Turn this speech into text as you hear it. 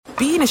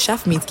being a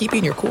chef means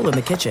keeping your cool in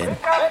the kitchen.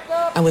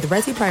 And with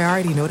Resi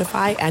Priority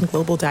Notify and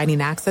Global Dining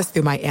Access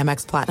through my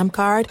Amex Platinum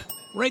card,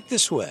 right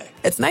this way.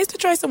 It's nice to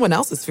try someone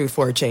else's food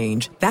for a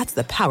change. That's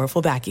the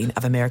powerful backing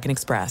of American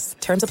Express.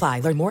 Terms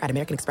apply. Learn more at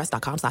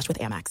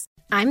americanexpress.com/withAmex.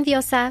 I'm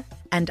Diosa.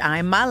 And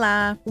I'm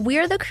Mala.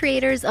 We're the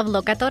creators of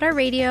Locatora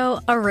Radio,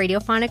 a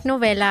radiophonic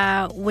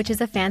novela, which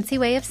is a fancy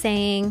way of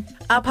saying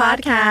a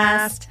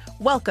podcast.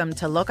 Welcome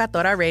to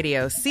Locatora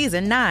Radio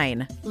Season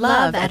 9.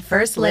 Love at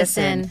First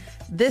Listen.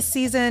 This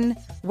season,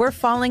 we're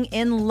falling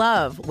in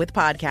love with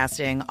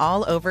podcasting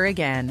all over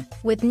again.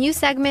 With new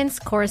segments,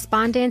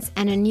 correspondence,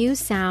 and a new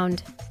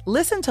sound.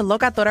 Listen to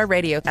Locatora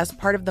Radio as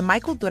part of the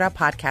Michael Dura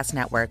Podcast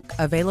Network.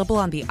 Available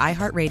on the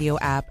iHeartRadio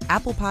app,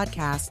 Apple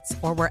Podcasts,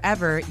 or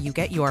wherever you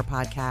get your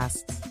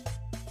podcasts.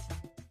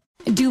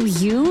 Do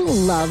you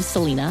love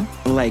Selena?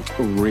 Like,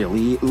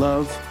 really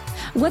love?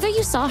 Whether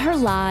you saw her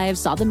live,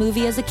 saw the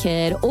movie as a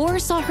kid, or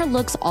saw her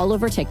looks all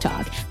over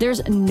TikTok,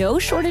 there's no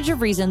shortage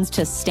of reasons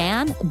to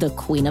stan the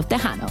Queen of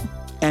Tejano.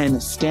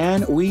 And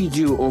Stan, we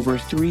do over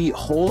 3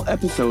 whole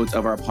episodes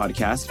of our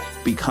podcast,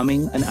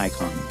 Becoming an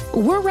Icon.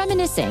 We're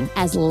reminiscing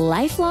as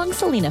lifelong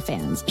Selena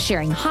fans,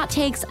 sharing hot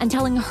takes and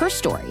telling her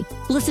story.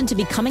 Listen to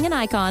Becoming an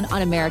Icon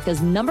on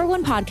America's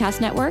 #1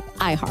 podcast network,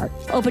 iHeart.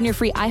 Open your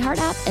free iHeart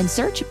app and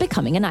search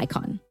Becoming an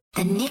Icon.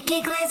 The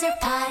Nikki Glaser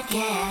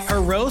Podcast. Her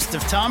roast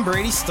of Tom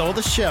Brady stole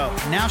the show.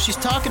 Now she's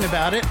talking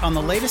about it on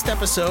the latest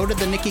episode of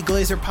the Nikki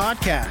Glaser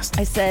Podcast.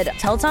 I said,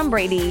 tell Tom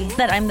Brady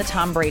that I'm the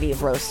Tom Brady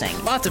of roasting.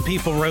 Lots of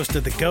people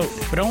roasted the GOAT,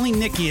 but only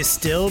Nikki is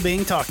still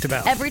being talked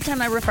about. Every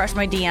time I refresh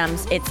my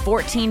DMs, it's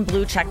 14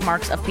 blue check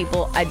marks of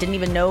people I didn't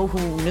even know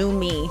who knew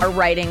me are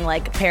writing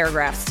like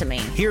paragraphs to me.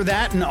 Hear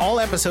that in all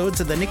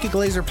episodes of the Nikki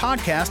Glaser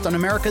Podcast on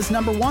America's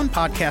 #1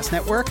 podcast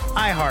network,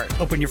 iHeart.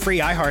 Open your free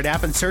iHeart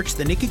app and search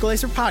the Nikki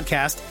Glaser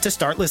Podcast to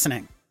start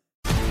listening.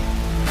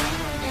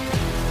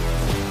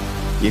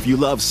 If you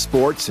love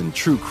sports and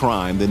true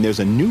crime, then there's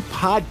a new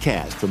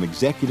podcast from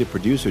executive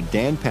producer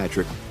Dan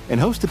Patrick and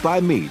hosted by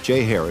me,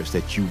 Jay Harris,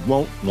 that you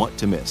won't want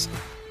to miss.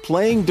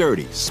 Playing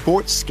Dirty: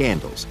 Sports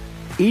Scandals.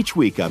 Each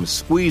week, I'm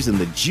squeezing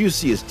the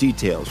juiciest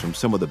details from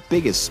some of the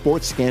biggest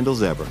sports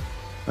scandals ever.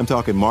 I'm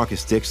talking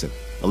Marcus Dixon,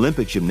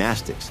 Olympic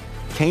gymnastics,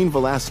 Cain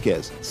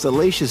Velasquez,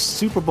 salacious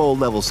Super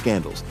Bowl-level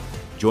scandals.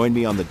 Join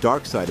me on the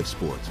dark side of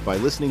sports by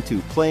listening to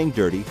Playing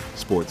Dirty: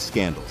 Sports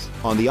Scandals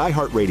on the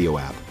iHeartRadio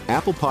app,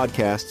 Apple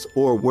Podcasts,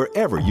 or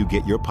wherever you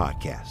get your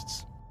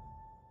podcasts.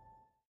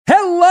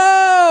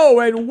 Hello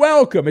and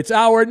welcome. It's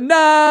our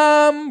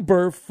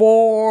number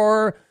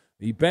 4,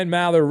 the Ben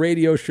Maller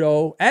Radio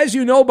Show. As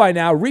you know by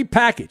now,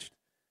 repackaged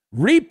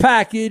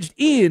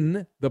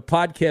in the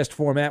podcast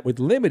format with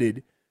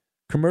limited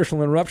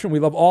commercial interruption. We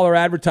love all our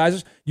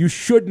advertisers. You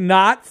should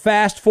not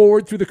fast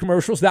forward through the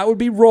commercials. That would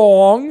be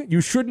wrong.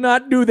 You should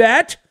not do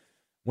that.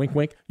 Wink,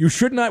 wink. You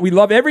should not. We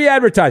love every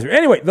advertiser.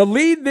 Anyway, the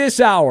lead this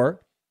hour,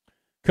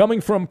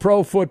 coming from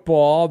pro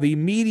football, the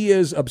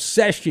media's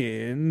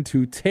obsession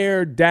to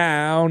tear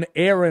down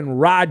Aaron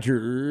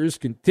Rodgers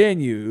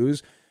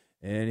continues,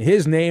 and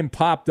his name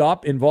popped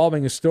up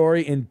involving a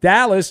story in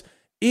Dallas.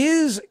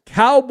 Is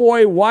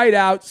Cowboy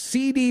wideout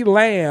CeeDee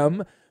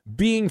Lamb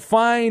being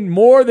fined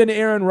more than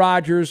Aaron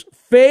Rodgers?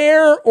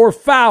 Fair or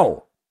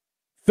foul?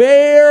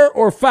 Fair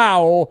or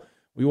foul?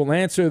 We will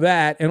answer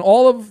that and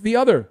all of the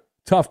other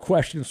tough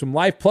questions from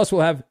life. Plus,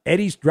 we'll have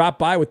Eddie's drop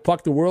by with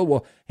Puck the World.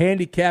 We'll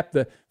handicap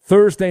the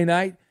Thursday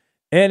night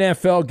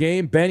NFL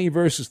game, Benny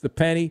versus the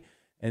Penny,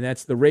 and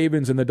that's the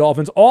Ravens and the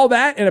Dolphins. All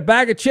that and a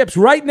bag of chips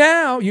right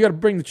now. You got to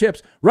bring the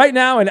chips right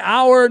now in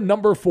hour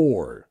number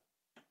 4.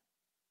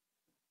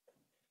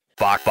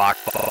 Fox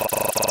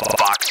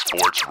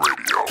Sports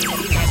Radio.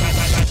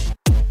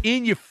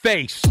 In your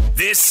face.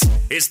 This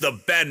is the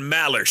Ben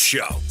Maller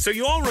Show. So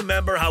you all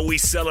remember how we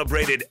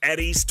celebrated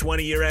Eddie's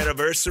 20-year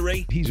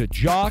anniversary? He's a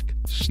jock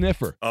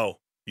sniffer. Oh,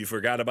 you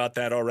forgot about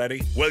that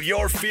already? Well,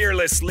 your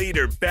fearless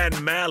leader, Ben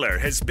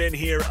Maller, has been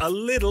here a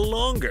little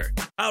longer.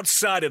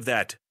 Outside of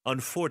that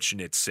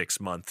unfortunate 6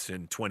 months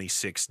and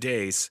 26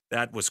 days,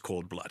 that was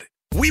cold-blooded.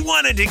 We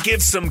wanted to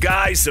give some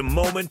guys a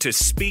moment to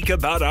speak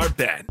about our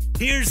Ben.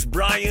 Here's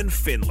Brian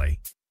Finley.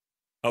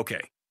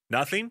 Okay,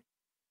 nothing?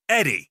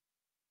 Eddie.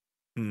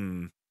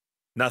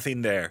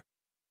 Nothing there.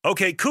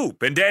 Okay,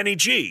 Coop and Danny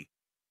G.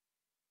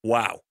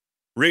 Wow,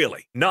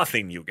 really,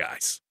 nothing, you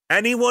guys.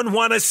 Anyone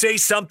want to say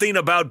something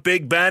about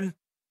Big Ben?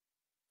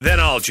 Then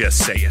I'll just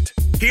say it.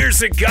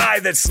 Here's a guy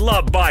that's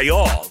loved by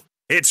all.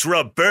 It's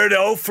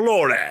Roberto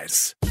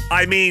Flores.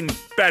 I mean,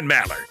 Ben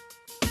Maller.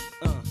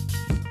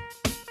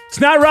 It's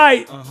not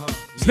right.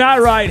 It's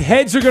not right.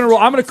 Heads are going to roll.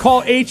 I'm going to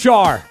call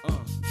HR.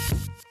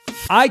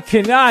 I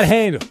cannot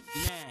handle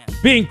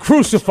being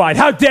crucified.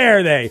 How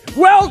dare they?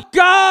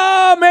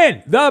 Welcome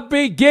in the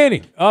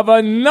beginning of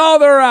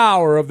another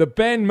hour of the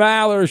Ben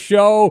Maller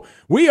Show.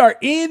 We are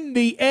in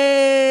the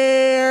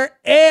air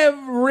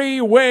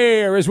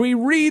everywhere as we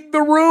read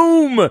the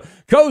room,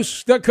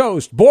 coast to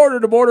coast, border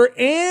to border,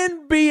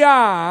 and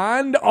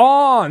beyond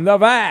on the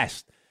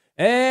vast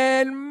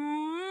and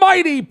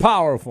mighty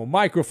powerful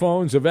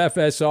microphones of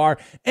FSR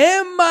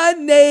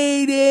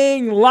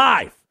emanating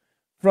live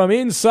from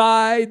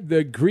inside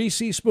the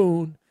greasy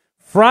spoon,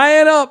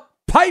 frying up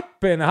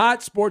piping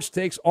hot sports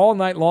takes all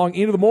night long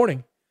into the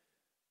morning.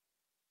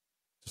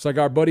 Just like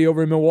our buddy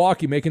over in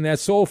Milwaukee making that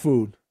soul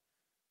food.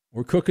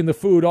 We're cooking the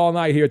food all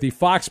night here at the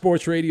Fox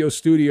Sports Radio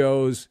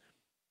studios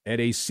at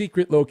a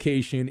secret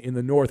location in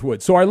the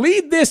Northwoods. So our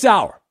lead this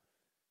hour,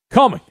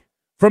 coming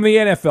from the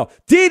NFL.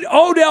 Did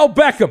Odell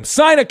Beckham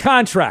sign a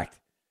contract,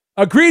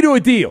 agree to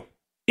a deal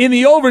in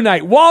the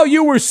overnight while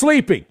you were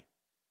sleeping?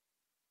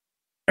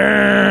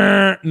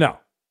 No,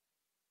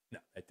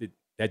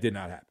 that did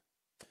not happen.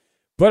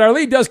 But our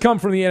lead does come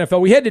from the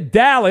NFL. We head to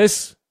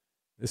Dallas.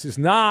 This is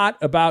not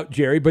about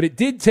Jerry, but it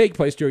did take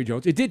place, Jerry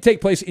Jones. It did take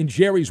place in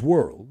Jerry's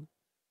world.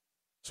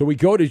 So we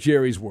go to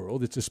Jerry's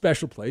world. It's a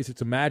special place.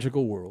 It's a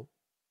magical world.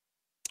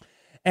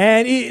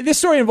 And this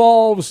story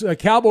involves a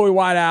Cowboy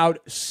wideout,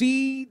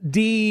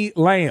 C.D.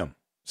 Lamb.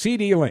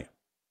 C.D. Lamb.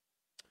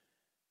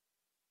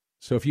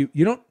 So if you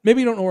don't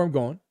know where I'm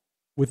going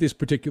with this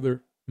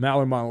particular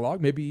Maller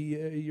monologue, maybe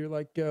you're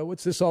like,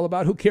 what's this all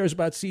about? Who cares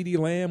about C.D.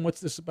 Lamb? What's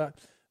this about?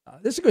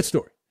 This is a good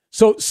story.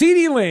 So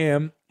C.D.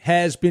 Lamb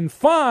has been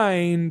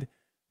fined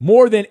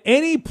more than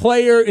any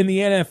player in the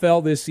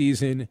NFL this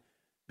season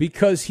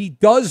because he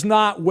does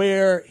not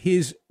wear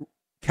his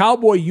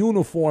Cowboy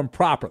uniform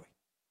properly.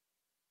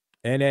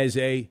 And as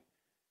a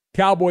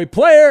Cowboy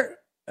player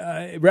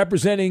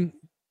representing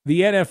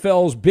the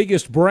NFL's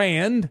biggest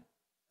brand,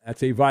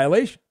 that's a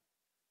violation.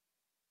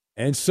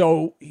 And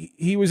so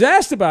he was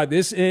asked about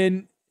this,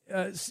 and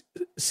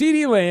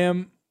C.D.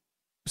 Lamb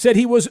said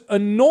he was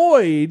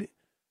annoyed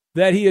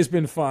that he has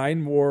been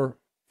fined more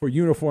for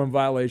uniform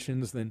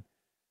violations than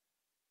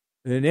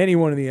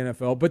anyone in the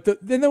NFL. But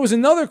then there was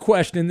another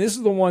question. This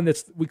is the one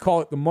we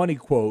call it the money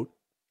quote.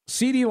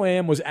 C.D.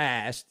 Lamb was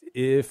asked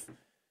if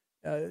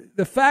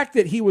the fact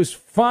that he was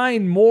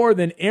fined more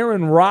than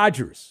Aaron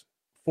Rodgers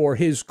for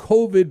his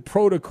COVID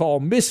protocol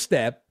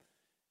misstep,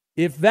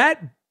 if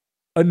that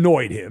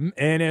annoyed him.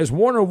 And as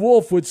Warner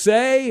Wolf would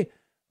say,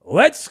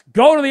 let's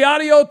go to the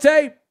audio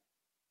tape.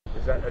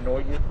 Does that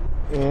annoy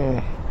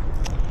you?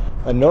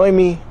 Annoy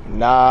me?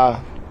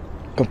 Nah.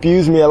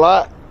 Confuse me a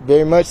lot?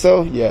 Very much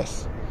so?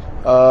 Yes.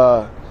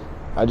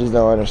 I just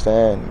don't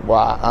understand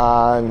why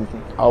I'm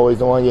always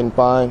the one getting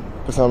fined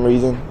for some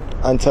reason.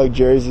 Untucked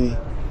jersey.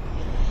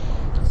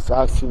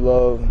 Socks too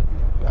low.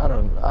 I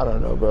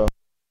don't know, bro.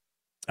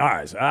 All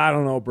right, so I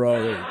don't know,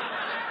 bro.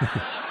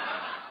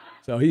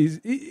 So he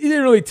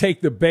didn't really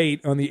take the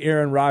bait on the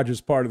Aaron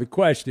Rodgers part of the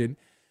question.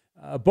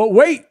 But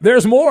wait,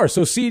 there's more.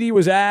 So CD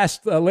was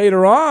asked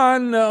later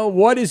on,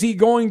 what is he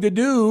going to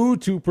do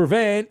to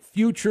prevent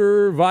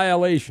future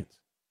violations?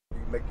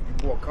 Make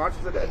you more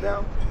conscious of that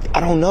now? I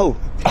don't know.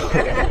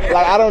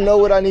 I don't know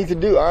what I need to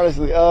do,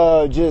 honestly.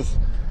 I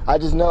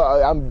just know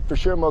I'm for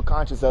sure more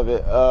conscious of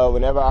it.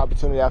 Whenever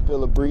opportunity, I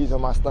feel a breeze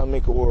on my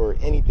stomach or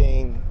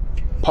anything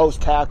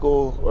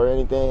post-tackle or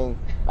anything,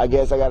 I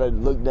guess I got to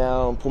look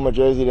down, pull my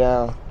jersey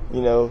down,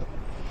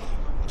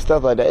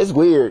 stuff like that. It's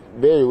weird,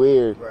 very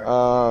weird.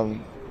 Right.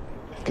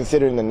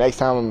 Considering the next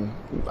time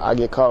I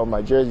get caught with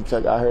my jersey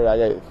tucked, I heard I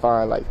get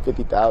fined like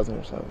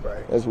 $50,000 or something.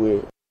 Right. That's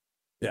weird.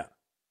 Yeah.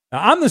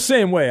 Now, I'm the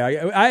same way.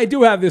 I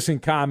do have this in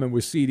common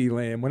with C.D.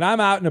 Lamb. When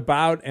I'm out and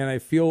about and I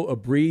feel a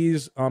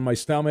breeze on my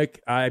stomach,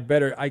 I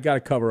got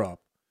to cover up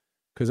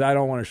because I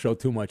don't want to show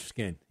too much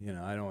skin.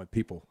 I don't want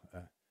people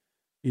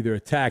either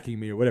attacking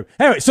me or whatever.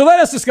 Anyway, so let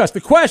us discuss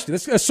the question.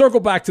 Let's circle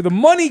back to the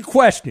money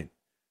question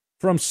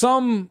from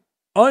some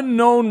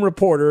unknown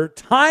reporter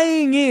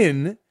tying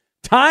in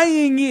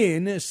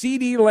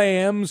C.D.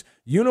 Lamb's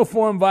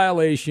uniform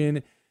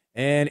violation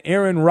and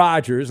Aaron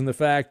Rodgers and the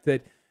fact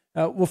that,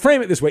 we'll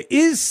frame it this way.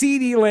 Is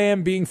C.D.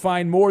 Lamb being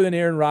fined more than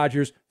Aaron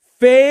Rodgers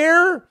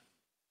fair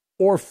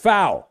or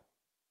foul?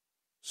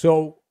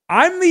 So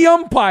I'm the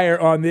umpire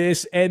on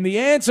this, and the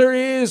answer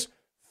is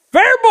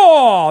fair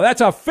ball.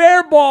 That's a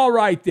fair ball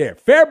right there.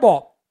 Fair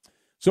ball.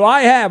 So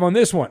I have on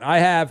this one,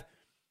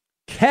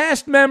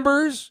 cast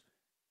members,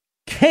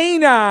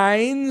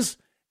 canines,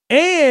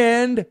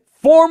 and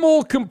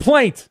formal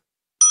complaint.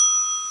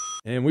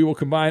 And we will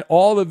combine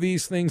all of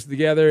these things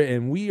together,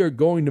 and we are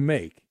going to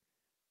make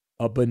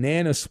a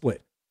banana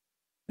split.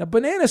 Now,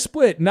 banana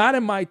split, not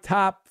in my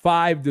top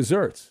 5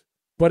 desserts,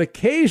 but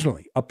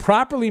occasionally a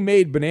properly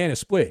made banana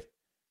split,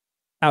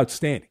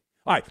 outstanding.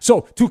 All right,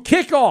 so to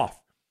kick off,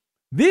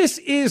 this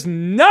is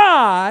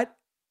not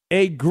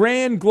a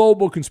grand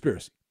global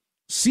conspiracy.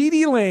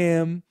 C.D.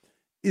 Lamb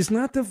is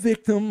not the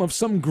victim of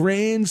some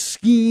grand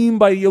scheme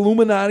by the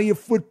Illuminati of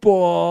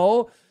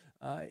football.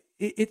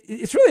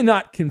 It's really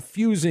not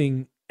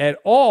confusing at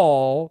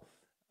all.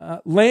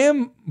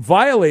 Lamb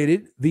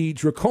violated the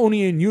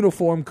draconian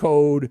uniform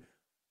code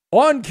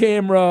on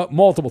camera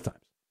multiple times.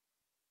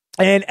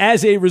 And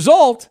as a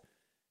result,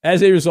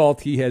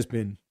 he has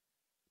been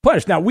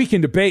punished. Now, we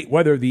can debate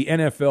whether the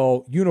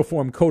NFL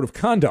uniform code of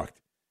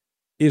conduct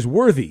is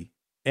worthy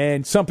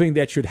and something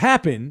that should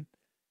happen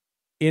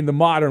in the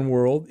modern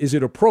world. Is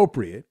it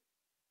appropriate?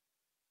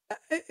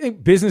 I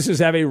think businesses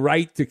have a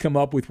right to come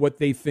up with what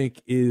they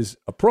think is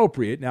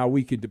appropriate. Now,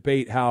 we could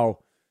debate how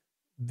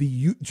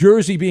the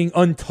jersey being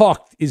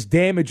untucked is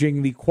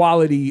damaging the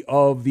quality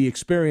of the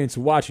experience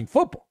of watching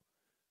football.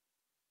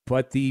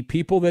 But the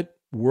people that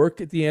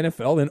work at the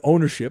NFL and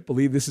ownership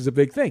believe this is a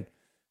big thing.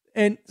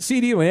 And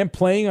CeeDee Lamb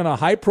playing on a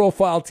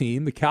high-profile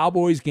team, the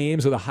Cowboys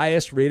games are the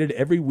highest rated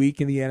every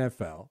week in the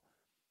NFL.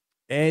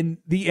 And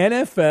the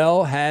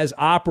NFL has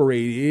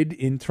operated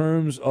in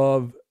terms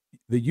of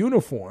the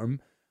uniform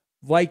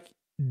like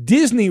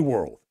Disney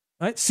World.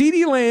 Right?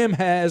 CeeDee Lamb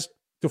has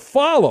to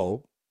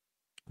follow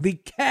the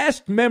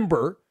cast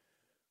member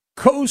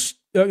code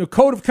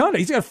of conduct.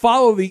 He's got to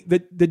follow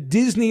the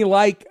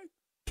Disney-like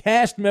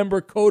cast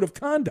member code of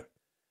conduct.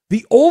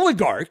 The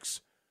oligarchs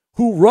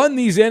who run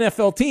these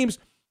NFL teams,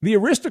 the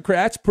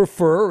aristocrats,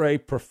 prefer a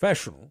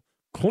professional,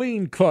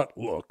 clean-cut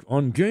look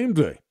on game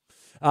day.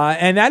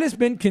 And that has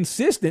been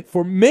consistent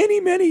for many,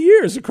 many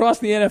years across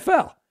the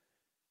NFL.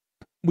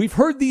 We've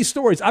heard these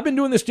stories. I've been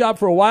doing this job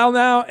for a while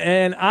now,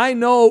 and I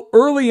know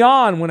early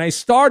on when I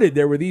started,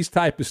 there were these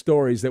type of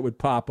stories that would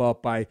pop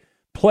up by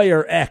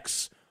player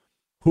X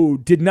who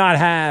did not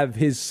have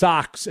his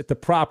socks at the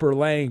proper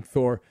length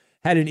or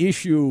had an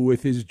issue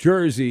with his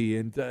jersey,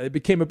 and it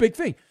became a big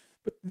thing.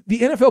 But the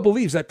NFL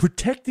believes that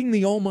protecting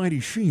the almighty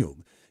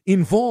shield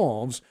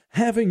involves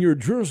having your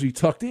jersey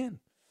tucked in.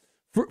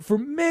 For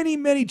many,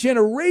 many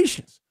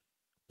generations,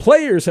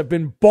 players have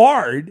been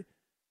barred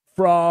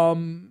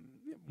from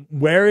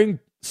wearing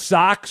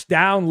socks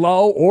down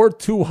low or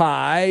too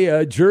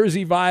high,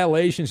 jersey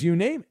violations, you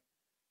name it.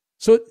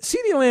 So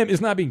CeeDee Lamb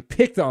is not being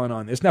picked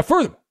on this. Now,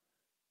 furthermore,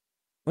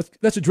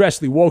 let's address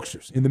the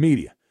wokesters in the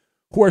media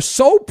who are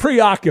so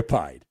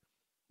preoccupied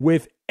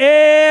with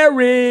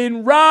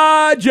Aaron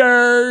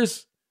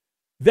Rodgers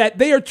that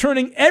they are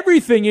turning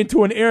everything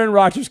into an Aaron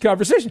Rodgers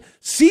conversation.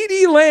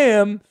 CeeDee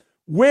Lamb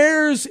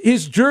wears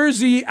his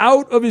jersey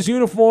out of his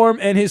uniform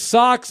and his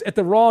socks at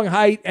the wrong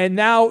height, and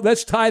now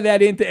let's tie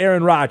that into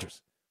Aaron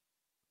Rodgers.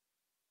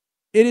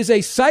 It is a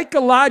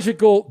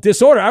psychological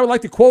disorder. I would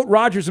like to quote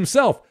Rodgers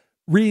himself,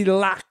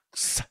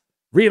 relax.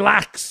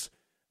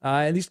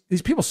 And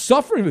these people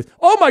suffering with,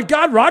 oh my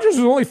God, Rodgers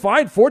was only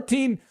fined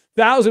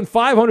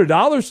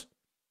 $14,500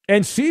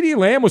 and CeeDee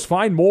Lamb was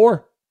fined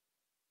more.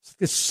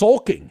 It's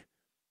sulking.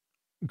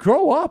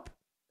 Grow up.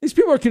 These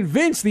people are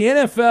convinced the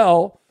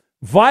NFL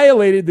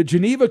violated the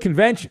Geneva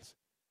Conventions.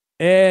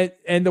 And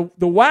the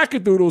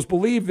wackadoodles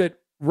believe that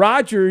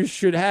Rodgers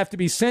should have to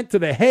be sent to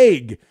The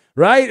Hague,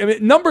 right? I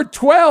mean, number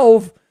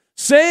 12,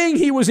 saying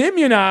he was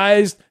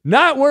immunized,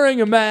 not wearing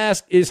a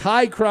mask, is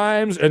high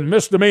crimes and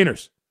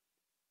misdemeanors.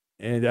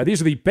 And these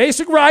are the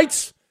basic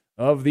rights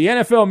of the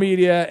NFL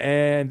media,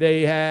 and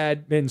they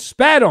had been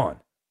spat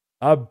on.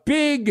 A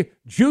big,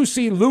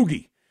 juicy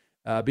loogie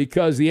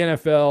because the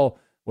NFL,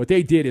 what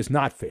they did is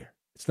not fair.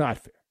 It's not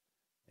fair.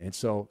 And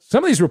so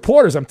some of these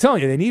reporters, I'm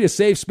telling you, they need a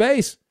safe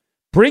space.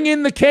 Bring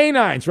in the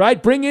canines,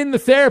 right? Bring in the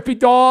therapy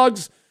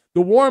dogs,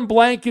 the warm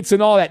blankets,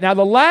 and all that. Now,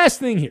 the last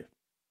thing here,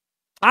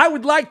 I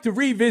would like to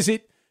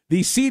revisit the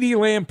CeeDee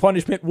Lamb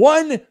punishment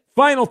one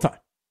final time.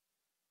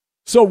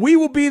 So we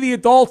will be the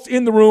adults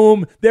in the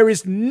room. There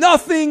is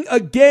nothing,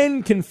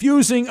 again,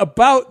 confusing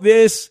about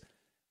this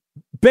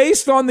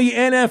based on the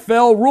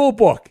NFL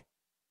rulebook.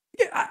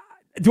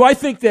 Do I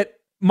think that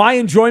my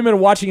enjoyment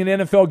of watching an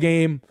NFL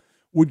game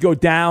would go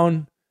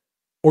down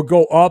or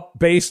go up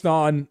based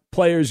on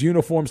players'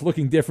 uniforms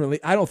looking differently?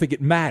 I don't think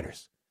it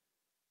matters.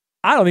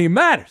 I don't think it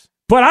matters.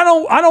 But I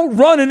don't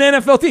run an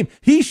NFL team.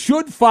 He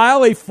should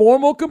file a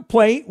formal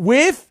complaint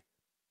with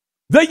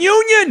the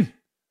union,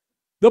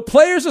 the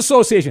Players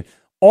Association.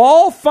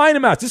 All fine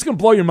amounts. This is going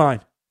to blow your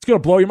mind. It's going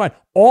to blow your mind.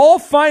 All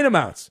fine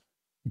amounts,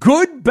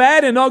 good,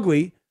 bad, and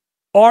ugly,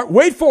 are,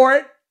 wait for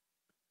it,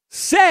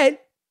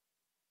 set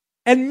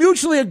and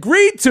mutually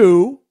agreed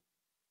to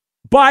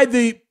by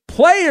the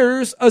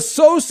Players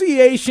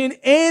Association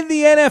and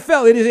the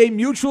NFL. It is a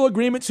mutual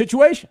agreement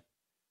situation,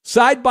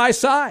 side by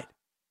side.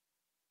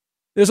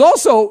 There's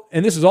also,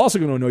 and this is also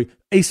going to annoy you,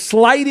 a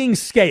sliding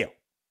scale.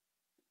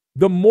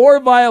 The more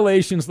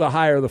violations, the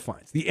higher the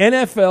fines. The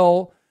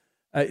NFL,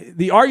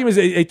 the argument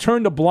is they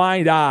turned a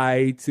blind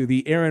eye to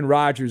the Aaron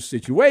Rodgers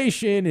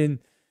situation and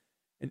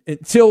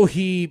until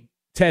he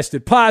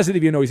tested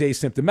positive, he's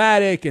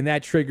asymptomatic, and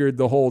that triggered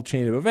the whole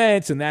chain of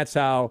events, and that's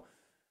how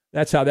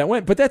that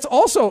went. But that's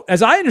also,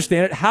 as I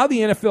understand it, how the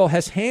NFL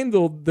has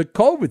handled the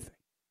COVID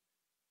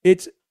thing.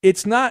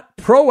 It's not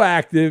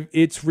proactive,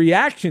 it's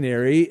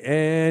reactionary,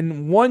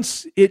 and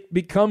once it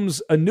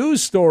becomes a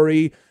news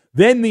story,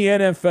 then the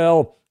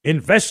NFL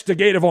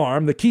investigative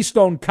arm, the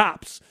Keystone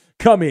Cops,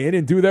 come in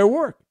and do their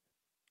work.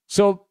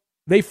 So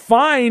they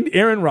fined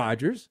Aaron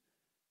Rodgers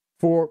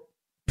for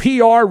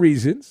PR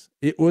reasons.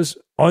 It was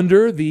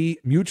under the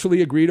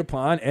mutually agreed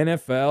upon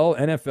NFL,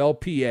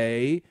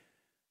 NFLPA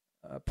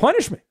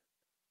punishment.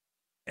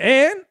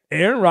 And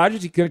Aaron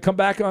Rodgers, he's going to come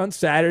back on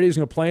Saturday. He's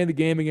going to play in the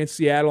game against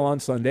Seattle on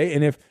Sunday.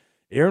 And if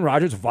Aaron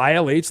Rodgers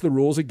violates the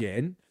rules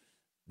again,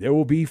 there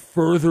will be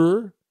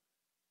further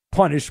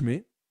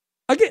punishment,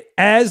 again,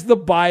 as the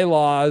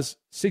bylaws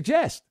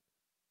suggest.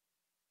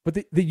 But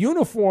the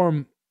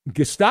uniform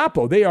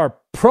Gestapo, they are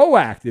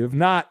proactive,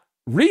 not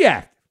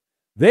reactive.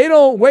 They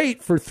don't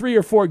wait for 3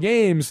 or 4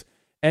 games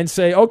and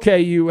say, okay,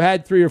 you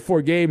had 3 or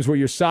 4 games where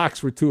your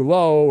socks were too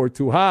low or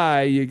too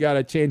high. You got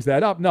to change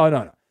that up.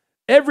 No.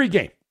 Every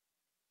game.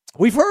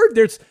 We've heard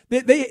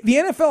the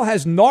NFL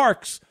has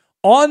narcs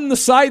on the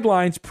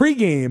sidelines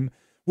pregame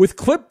with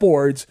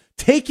clipboards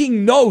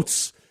taking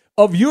notes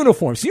of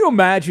uniforms. Can you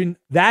imagine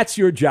that's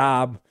your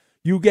job?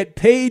 You get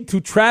paid to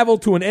travel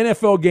to an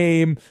NFL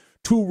game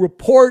to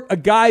report a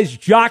guy's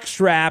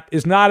jockstrap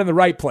is not in the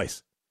right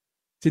place.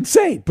 It's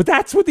insane. But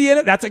that's what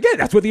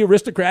that's what the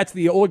aristocrats,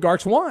 the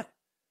oligarchs want.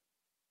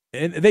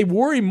 And they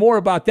worry more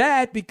about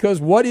that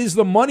because what is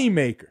the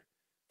moneymaker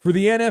for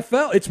the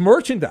NFL? It's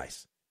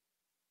merchandise.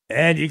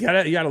 And you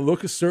gotta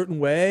look a certain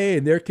way,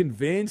 and they're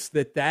convinced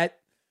that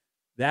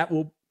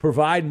will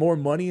provide more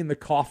money in the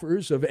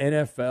coffers of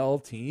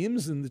NFL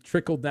teams and the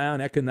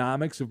trickle-down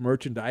economics of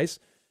merchandise,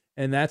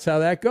 and that's how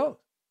that goes.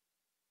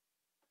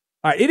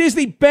 All right, it is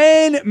the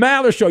Ben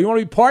Maller Show. You want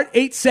to be part?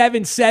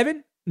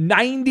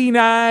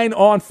 877-99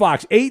 on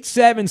Fox.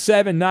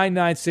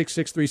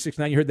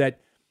 877-996-6369. You heard that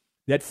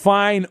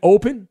fine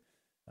open,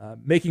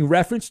 making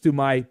reference to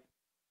my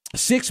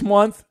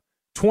 6-month,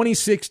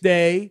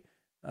 26-day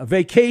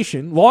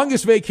vacation,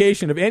 longest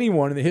vacation of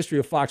anyone in the history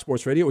of Fox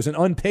Sports Radio. It was an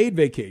unpaid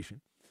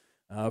vacation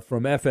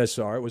from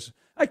FSR. It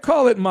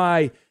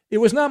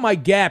was not my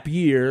gap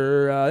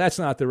year. That's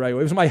not the right way.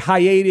 It was my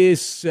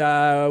hiatus.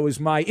 It was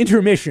my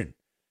intermission.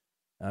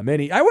 I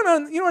went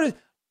on,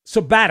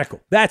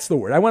 sabbatical. That's the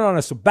word. I went on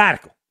a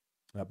sabbatical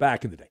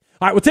back in the day.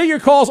 All right, we'll take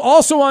your calls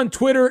also on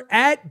Twitter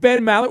at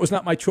Ben Maller. It was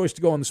not my choice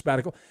to go on the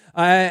sabbatical.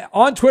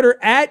 On Twitter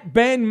at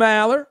Ben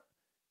Maller.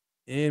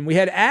 And we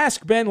had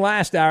Ask Ben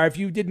last hour. If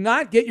you did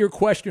not get your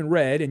question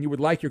read and you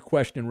would like your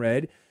question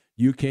read,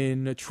 you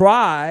can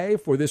try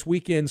for this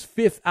weekend's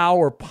 5th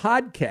hour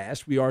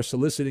podcast. We are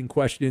soliciting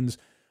questions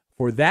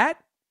for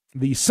that.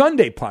 The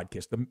Sunday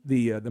podcast,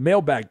 the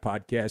mailbag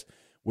podcast,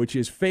 which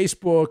is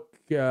Facebook,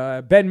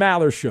 Ben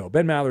Maller Show.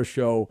 Ben Maller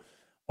Show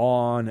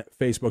on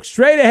Facebook.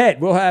 Straight ahead,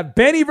 we'll have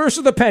Benny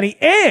versus the Penny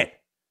and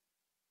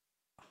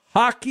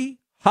hockey.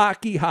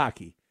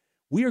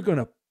 We are going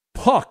to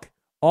puck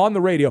on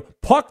the radio,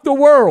 puck the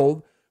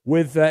world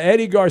with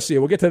Eddie Garcia.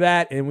 We'll get to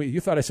that, and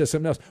you thought I said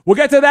something else. We'll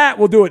get to that.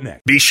 We'll do it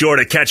next. Be sure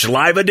to catch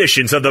live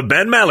editions of the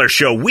Ben Maller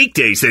Show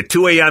weekdays at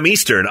 2 a.m.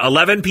 Eastern,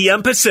 11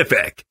 p.m.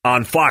 Pacific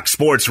on Fox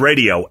Sports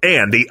Radio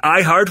and the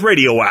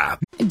iHeartRadio app.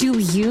 Do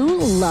you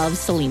love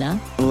Selena?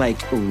 Like,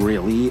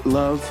 really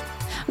love?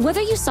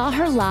 Whether you saw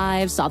her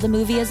live, saw the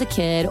movie as a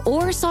kid,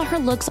 or saw her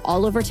looks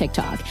all over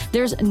TikTok,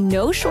 there's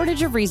no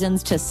shortage of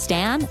reasons to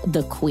stan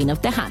the Queen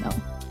of Tejano.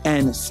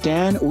 And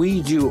Stan,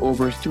 we do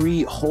over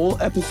 3 whole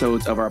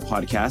episodes of our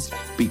podcast,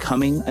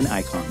 Becoming an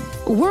Icon.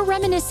 We're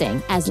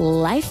reminiscing as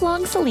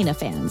lifelong Selena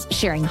fans,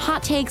 sharing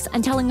hot takes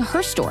and telling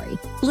her story.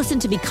 Listen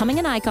to Becoming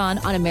an Icon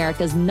on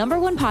America's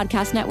 #1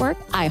 podcast network,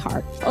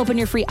 iHeart. Open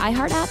your free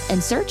iHeart app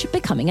and search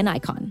Becoming an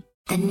Icon.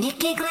 The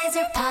Nikki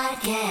Glaser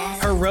Podcast.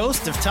 Her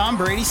roast of Tom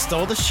Brady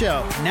stole the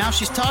show. Now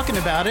she's talking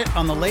about it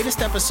on the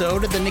latest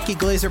episode of the Nikki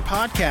Glaser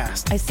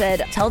Podcast. I said,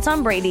 tell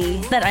Tom Brady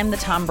that I'm the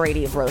Tom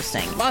Brady of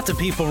roasting. Lots of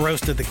people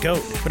roasted the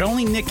GOAT, but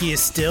only Nikki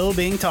is still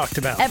being talked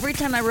about. Every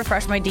time I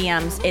refresh my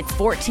DMs, it's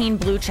 14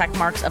 blue check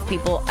marks of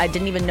people I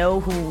didn't even know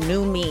who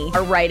knew me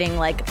are writing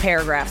like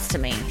paragraphs to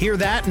me. Hear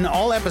that in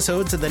all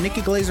episodes of the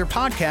Nikki Glaser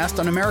Podcast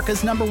on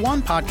America's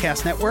 #1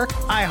 podcast network,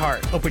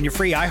 iHeart. Open your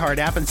free iHeart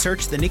app and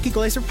search the Nikki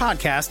Glaser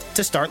Podcast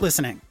to start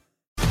listening.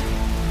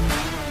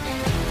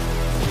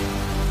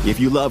 If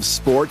you love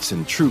sports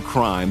and true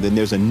crime, then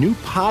there's a new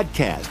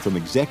podcast from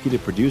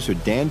executive producer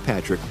Dan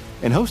Patrick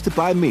and hosted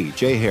by me,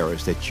 Jay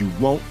Harris, that you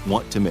won't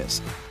want to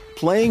miss.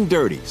 Playing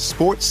Dirty: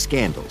 Sports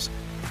Scandals.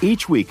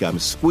 Each week, I'm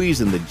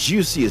squeezing the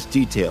juiciest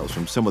details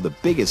from some of the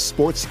biggest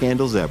sports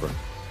scandals ever.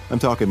 I'm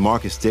talking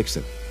Marcus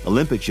Dixon,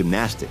 Olympic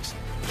gymnastics,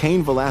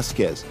 Cain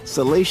Velasquez,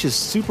 salacious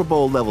Super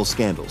Bowl-level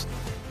scandals.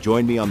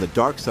 Join me on the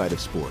dark side of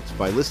sports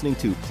by listening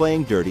to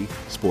Playing Dirty: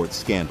 Sports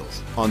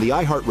Scandals on the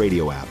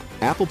iHeartRadio app,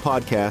 Apple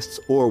Podcasts,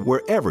 or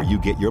wherever you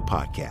get your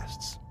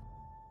podcasts.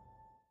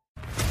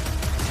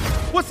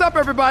 What's up,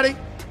 everybody?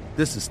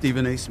 This is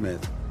Stephen A.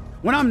 Smith.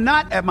 When I'm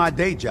not at my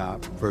day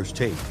job, First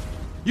Take,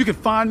 you can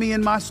find me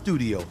in my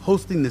studio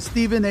hosting the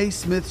Stephen A.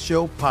 Smith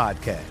Show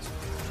podcast.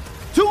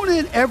 Tune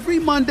in every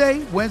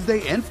Monday,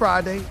 Wednesday, and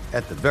Friday,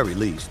 at the very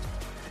least,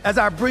 as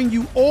I bring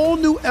you all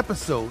new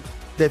episodes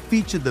that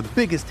feature the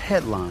biggest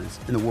headlines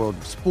in the world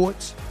of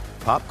sports,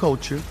 pop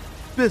culture,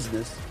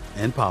 business,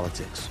 and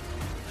politics.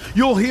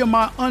 You'll hear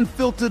my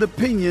unfiltered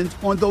opinions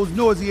on those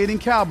nauseating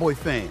Cowboy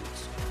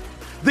fans,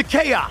 the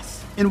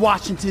chaos in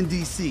Washington,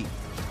 D.C.,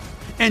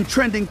 and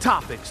trending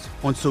topics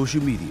on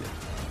social media,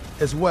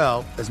 as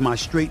well as my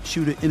straight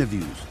shooter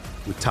interviews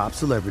with top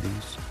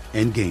celebrities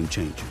and game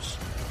changers.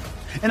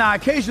 And I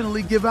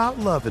occasionally give out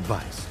love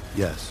advice.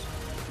 Yes,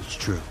 it's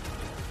true.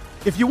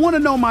 If you want to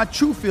know my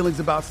true feelings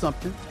about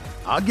something,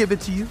 I'll give it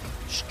to you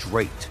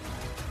straight.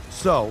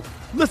 So,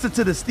 listen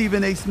to the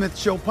Stephen A. Smith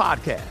Show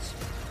podcast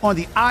on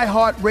the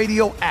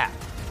iHeartRadio app,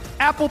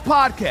 Apple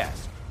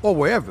Podcasts, or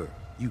wherever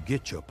you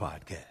get your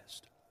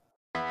podcast.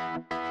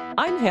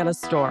 I'm Hannah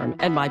Storm,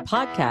 and my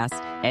podcast,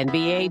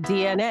 NBA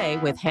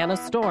DNA with Hannah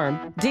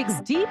Storm,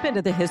 digs deep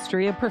into the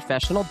history of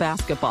professional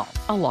basketball,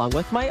 along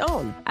with my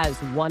own, as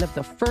one of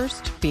the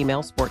first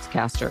female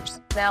sportscasters.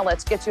 Now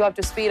let's get you up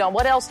to speed on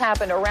what else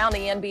happened around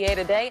the NBA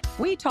today.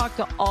 We talked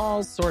to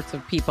all sorts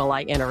of people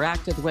I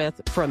interacted with,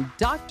 from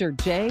Dr.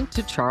 J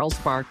to Charles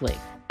Barkley,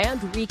 and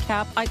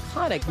recap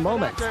iconic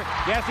moments.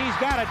 Yes, he's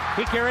got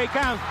it. Here he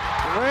comes.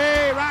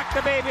 Way rock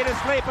the baby to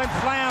sleep and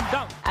slam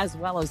dunk. As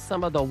well as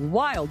some of the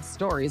wild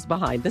stories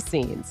behind the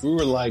scenes. We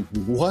were like,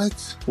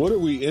 what? What are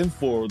we in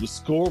for? The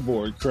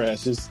scoreboard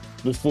crashes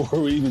before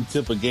we even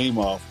tip a game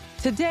off.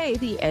 Today,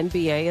 the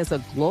NBA is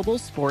a global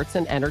sports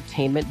and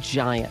entertainment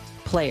giant.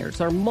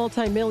 Players are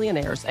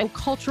multimillionaires and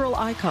cultural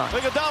icons.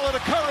 Iguodala to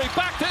Curry,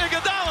 back to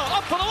Iguodala,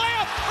 up for the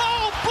layup.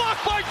 Oh,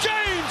 blocked by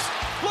James.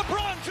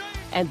 LeBron James.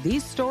 And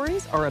these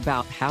stories are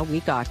about how we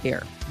got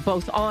here,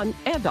 both on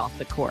and off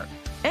the court.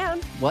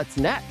 And what's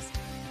next?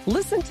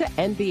 Listen to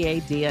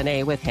NBA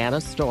DNA with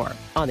Hannah Storm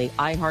on the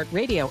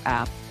iHeartRadio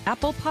app,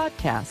 Apple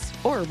Podcasts,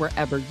 or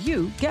wherever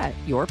you get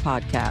your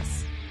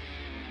podcasts.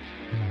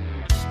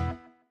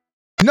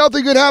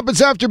 Nothing good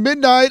happens after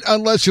midnight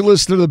unless you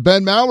listen to the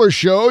Ben Maller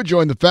Show.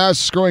 Join the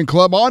fastest growing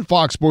club on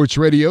Fox Sports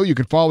Radio. You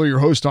can follow your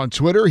host on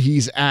Twitter.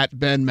 He's at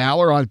Ben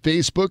Maller. On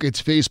Facebook, it's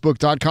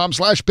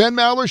facebook.com/Ben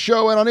Maller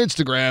Show. And on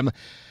Instagram,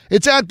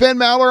 it's at Ben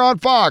Maller on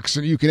Fox.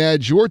 And you can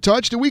add your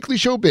touch to weekly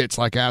show bits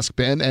like Ask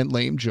Ben and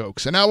Lame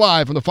Jokes. And now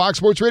live from the Fox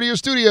Sports Radio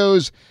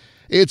studios,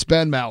 it's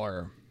Ben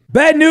Maller.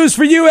 Bad news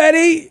for you,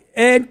 Eddie,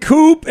 and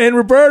Coop, and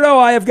Roberto.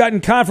 I have gotten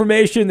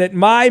confirmation that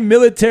my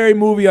military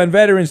movie on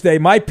Veterans Day,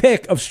 my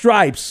pick of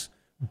Stripes,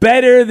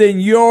 better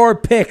than your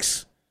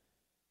picks.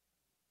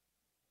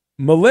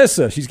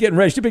 Melissa, she's getting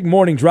ready. She's a big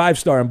morning drive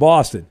star in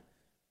Boston,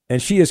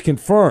 and she has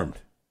confirmed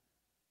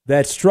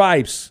that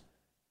Stripes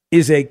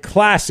is a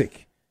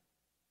classic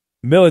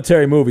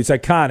military movie. It's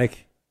iconic.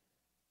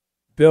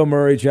 Bill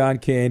Murray, John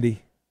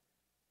Candy.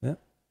 Yeah.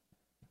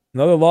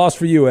 Another loss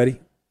for you, Eddie.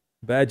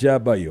 Bad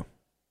job by you.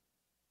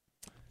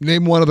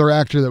 Name one other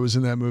actor that was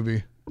in that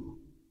movie.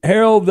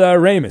 Harold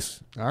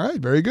Ramis. All right,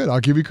 very good.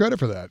 I'll give you credit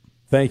for that.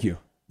 Thank you.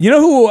 You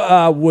know who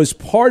was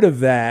part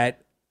of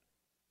that?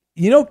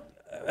 You know,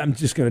 I'm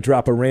just going to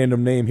drop a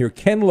random name here.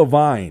 Ken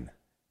Levine.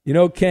 You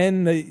know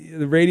Ken,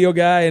 the radio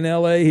guy in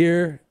L.A.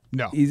 here?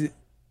 No. You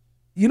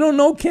don't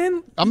know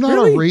Ken? I'm not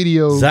a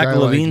radio Zach guy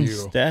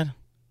Levine's like you. dad?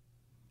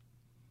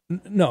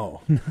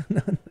 No.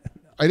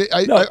 I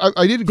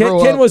didn't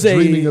grow Ken up was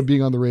dreaming of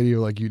being on the radio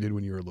like you did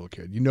when you were a little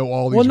kid. You know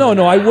all these. Well,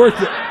 no, I worked.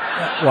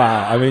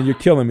 Wow, I mean, you're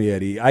killing me,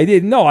 Eddie. I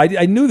didn't know.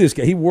 I knew this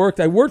guy. I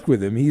worked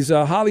with him. He's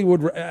a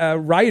Hollywood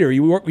writer. He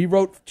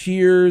wrote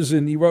Cheers,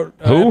 and he wrote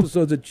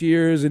episodes of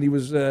Cheers, and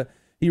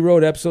he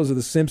wrote episodes of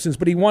The Simpsons.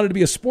 But he wanted to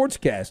be a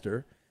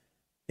sportscaster.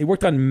 He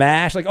worked on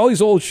MASH, like all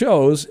these old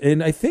shows,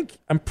 and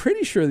I'm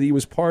pretty sure that he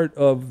was part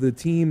of the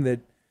team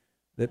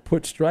that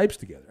put Stripes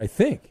together. I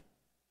think.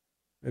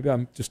 Maybe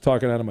I'm just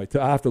talking out of my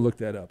I'll have to look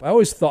that up. I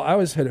always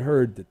had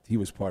heard that he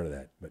was part of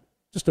that, but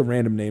just a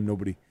random name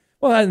nobody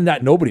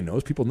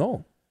knows. People know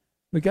him.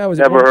 The guy was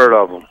never heard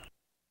of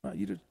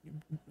him.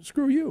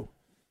 Screw you.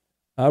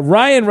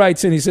 Ryan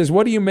writes in, he says,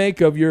 what do you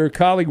make of your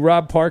colleague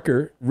Rob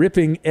Parker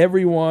ripping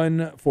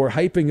everyone for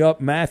hyping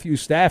up Matthew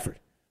Stafford?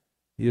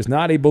 He is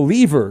not a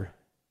believer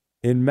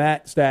in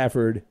Matt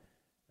Stafford.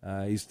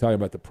 He's talking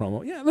about the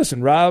promo. Yeah,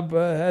 listen, Rob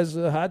has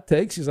hot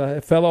takes. He's a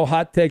fellow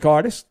hot take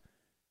artist.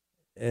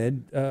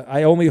 And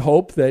I only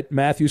hope that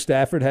Matthew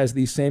Stafford has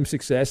the same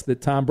success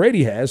that Tom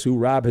Brady has, who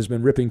Rob has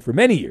been ripping for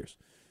many years.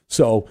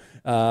 So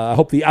I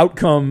hope the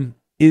outcome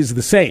is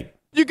the same.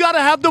 You got to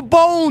have the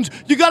bones.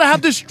 You got to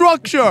have the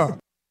structure.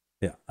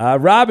 Yeah.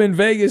 Rob in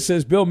Vegas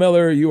says, Bill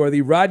Miller, you are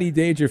the Rodney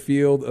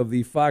Dangerfield of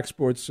the Fox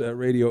Sports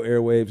radio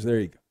airwaves. There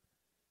you go.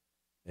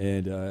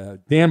 And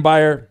Dan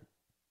Byer,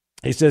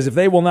 he says, if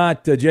they will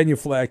not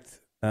genuflect,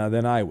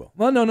 then I will.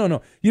 Well,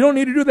 no. You don't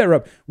need to do that,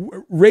 Rob.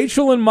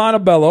 Rachel in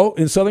Montebello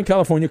in Southern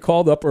California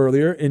called up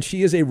earlier, and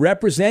she is a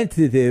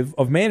representative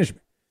of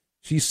management.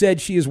 She said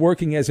she is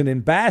working as an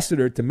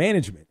ambassador to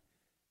management,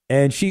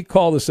 and she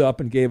called us up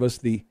and gave us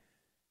the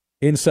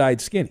inside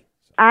skinny.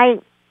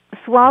 I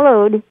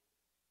swallowed.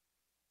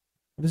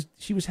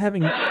 She was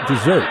having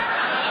dessert.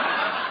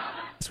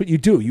 That's what you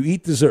do. You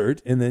eat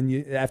dessert, and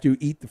then after you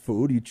eat the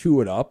food, you chew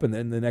it up, and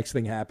then the next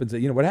thing happens.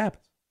 You know what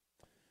happens.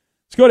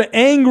 Let's go to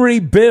Angry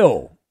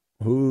Bill,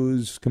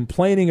 who's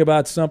complaining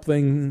about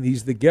something.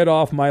 He's the get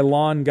off my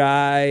lawn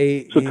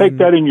guy. So take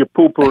that in your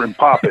pooper and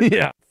pop it.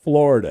 Yeah.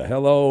 Florida.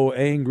 Hello,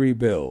 Angry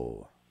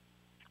Bill.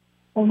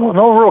 Well,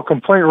 no real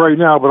complaint right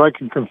now, but I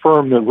can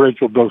confirm that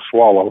Rachel does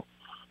swallow.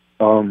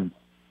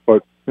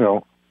 But,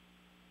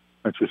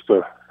 that's just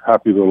a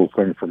happy little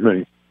thing for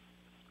me.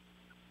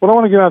 But I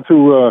want to get on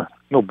to,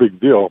 no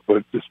big deal,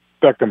 but this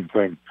Beckham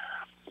thing.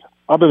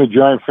 I've been a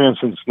Giant fan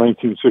since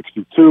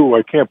 1962.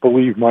 I can't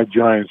believe my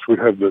Giants would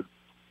have the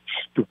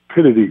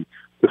stupidity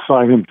to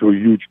sign him to a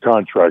huge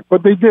contract,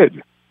 but they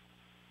did.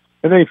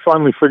 And they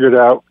finally figured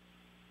out,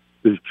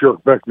 this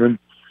jerk Beckman,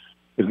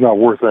 is not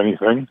worth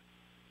anything.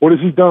 What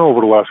has he done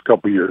over the last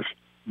couple of years?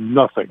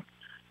 Nothing.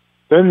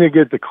 Then they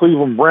get the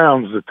Cleveland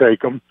Browns to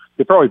take him.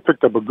 They probably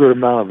picked up a good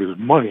amount of his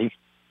money,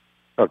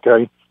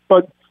 okay?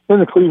 But then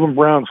the Cleveland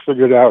Browns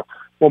figured out,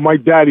 well, my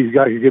daddy's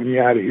got to get me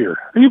out of here.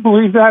 Can you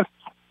believe that?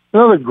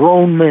 Another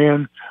grown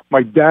man,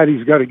 my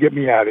daddy's got to get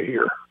me out of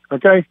here,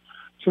 okay?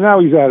 So now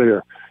he's out of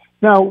there.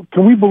 Now,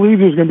 can we believe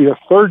there's going to be a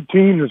third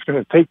team that's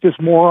going to take this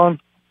moron?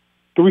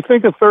 Do we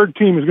think a third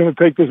team is going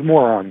to take this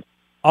moron?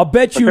 I'll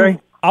bet you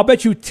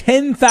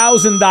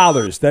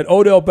 $10,000 that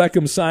Odell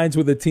Beckham signs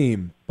with a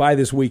team by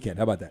this weekend.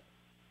 How about that?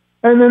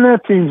 And then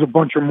that team's a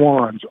bunch of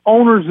morons.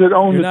 Owners that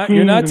own the team.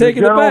 You're not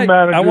taking the bet.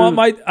 I want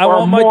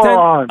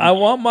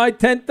my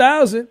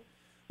 10,000.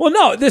 Well,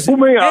 no, this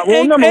number one, I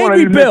Angry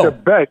didn't Bill. make a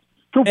bet.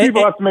 Two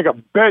people have to make a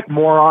bet,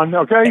 moron.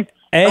 Okay.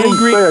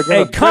 Angry.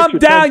 Hey, calm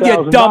down, you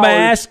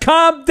dumbass.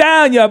 Calm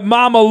down, you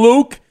Mama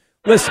Luke.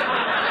 Listen,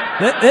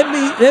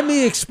 let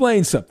me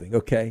explain something.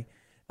 Okay.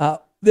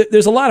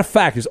 There's a lot of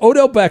factors.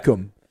 Odell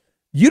Beckham,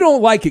 you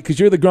don't like it because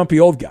you're the grumpy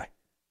old guy,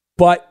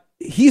 but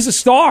he's a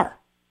star.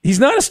 He's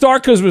not a star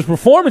because of his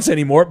performance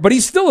anymore, but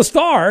he's still a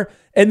star,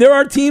 and there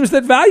are teams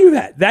that value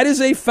that. That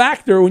is a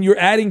factor when you're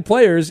adding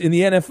players in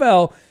the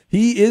NFL.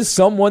 He is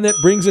someone that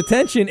brings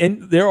attention,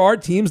 and there are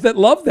teams that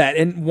love that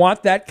and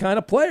want that kind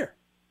of player.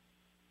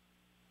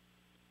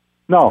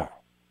 No,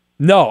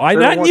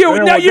 not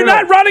you. No, you're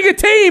not running a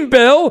team,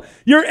 Bill.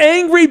 You're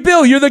Angry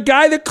Bill. You're the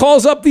guy that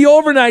calls up the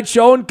overnight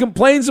show and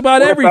complains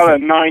about everything.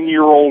 What about a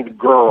 9-year-old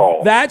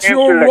girl? That's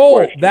your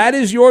role. That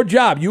is your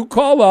job. You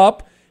call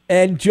up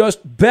and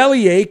just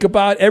bellyache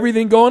about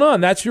everything going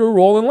on. That's your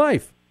role in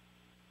life.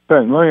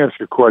 Ben, let me ask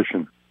you a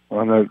question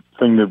on that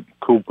thing that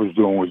Coop was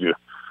doing with you.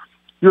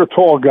 You're a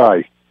tall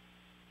guy.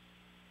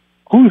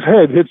 Whose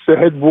head hits the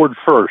headboard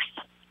first?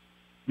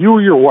 You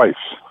or your wife's?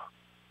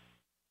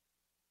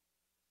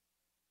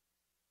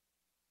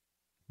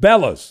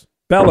 Bella's.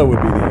 Bella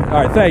would be the end.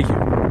 All right, thank you.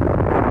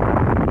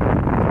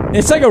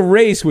 It's like a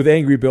race with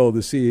Angry Bill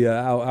to see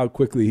how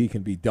quickly he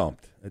can be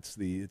dumped.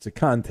 It's a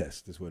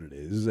contest, is what it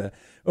is.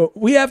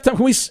 We have time.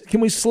 Can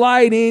we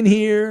slide in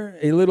here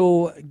a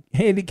little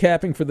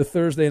handicapping for the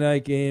Thursday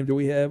night game? Do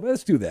we have?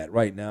 Let's do that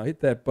right now. Hit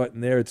that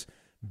button there. It's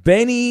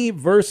Benny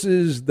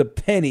versus the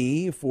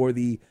Penny for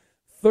the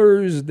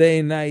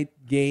Thursday night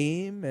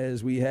game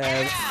as we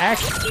have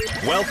action.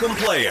 Welcome,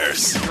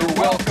 players. You're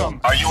welcome.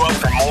 Are you up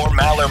for more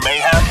Maller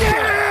Mayhem?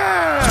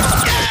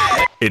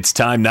 Yeah! It's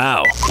time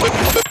now.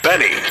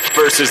 Benny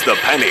versus the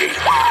Penny.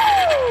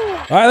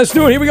 All right, let's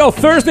do it. Here we go.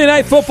 Thursday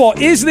night football.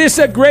 Is this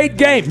a great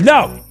game?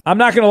 No, I'm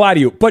not going to lie to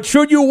you. But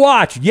should you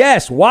watch?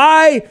 Yes.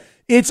 Why?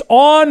 It's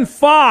on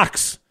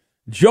Fox.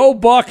 Joe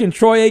Buck and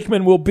Troy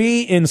Aikman will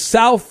be in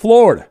South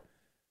Florida,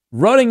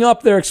 running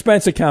up their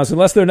expense accounts,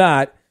 unless they're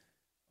not,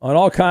 on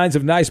all kinds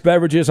of nice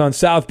beverages on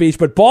South Beach.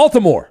 But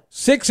Baltimore,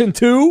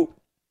 6-2,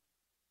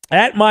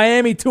 at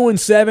Miami,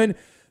 2-7.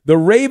 The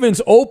Ravens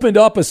opened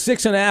up a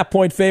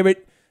 6.5-point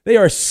favorite. They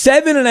are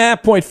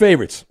 7.5-point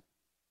favorites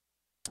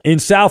in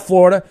South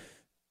Florida.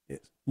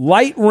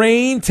 Light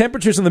rain,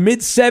 temperatures in the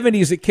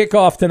mid-70s at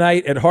kickoff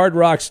tonight at Hard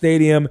Rock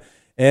Stadium.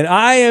 And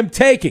I am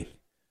taking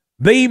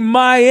the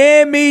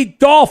Miami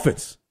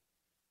Dolphins.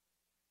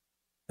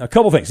 Now, a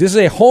couple things. This is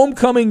a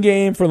homecoming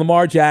game for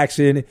Lamar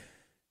Jackson.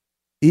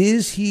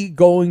 Is he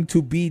going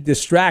to be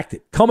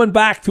distracted? Coming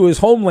back to his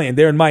homeland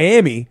there in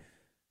Miami,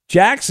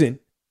 Jackson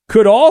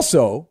could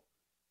also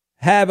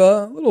have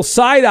a little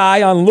side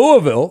eye on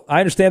Louisville. I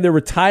understand they're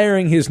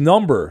retiring his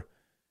number,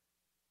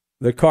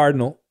 the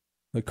Cardinals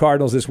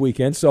this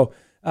weekend. So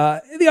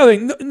the other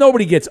thing,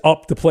 nobody gets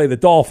up to play the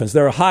Dolphins.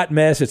 They're a hot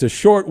mess. It's a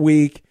short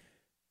week.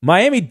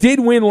 Miami did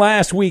win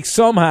last week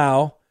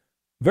somehow.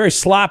 Very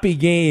sloppy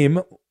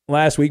game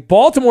last week.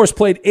 Baltimore's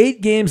played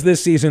 8 games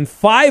this season.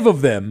 5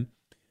 of them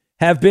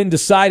have been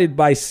decided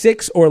by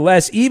 6 or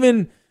less,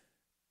 even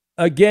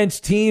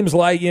against teams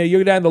like, you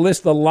go down the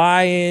list, the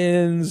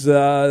Lions,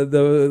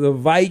 the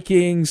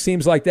Vikings,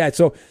 teams like that.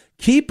 So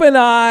keep an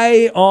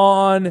eye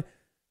on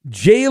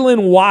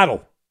Jalen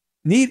Waddle.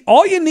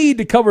 All you need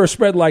to cover a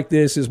spread like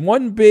this is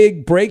one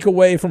big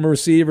breakaway from a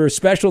receiver,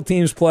 special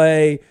teams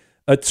play,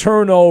 a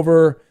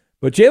turnover.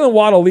 But Jalen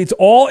Waddle leads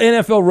all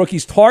NFL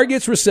rookies,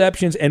 targets,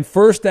 receptions, and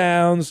first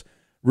downs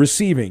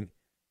receiving.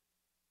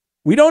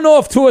 We don't know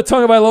if Tua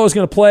Tagovailoa is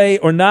going to play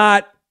or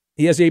not.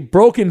 He has a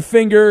broken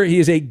finger. He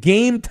is a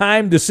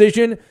game-time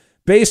decision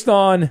based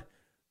on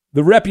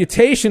the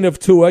reputation of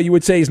Tua. You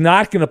would say he's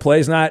not going to play.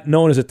 He's not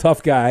known as a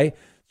tough guy.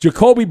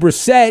 Jacoby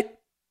Brissett,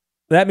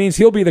 that means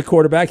he'll be the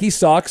quarterback. He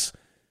sucks.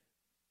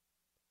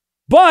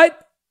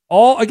 But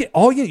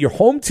your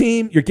home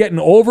team, you're getting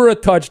over a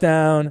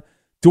touchdown.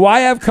 Do I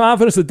have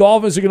confidence the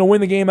Dolphins are going to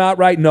win the game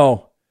outright?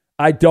 No,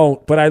 I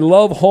don't. But I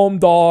love home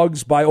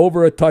dogs by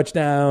over a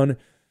touchdown.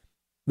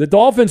 The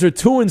Dolphins are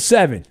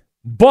 2-7,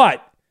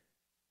 but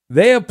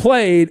they have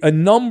played a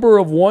number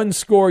of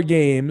one-score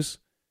games,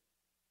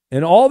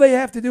 and all they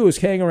have to do is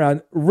hang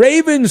around.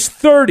 Ravens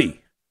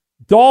 30,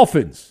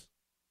 Dolphins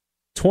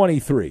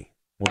 23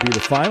 will be the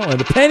final, and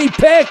the Penny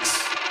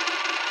picks.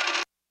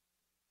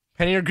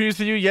 Penny agrees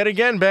with you yet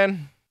again,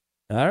 Ben.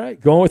 All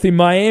right, going with the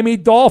Miami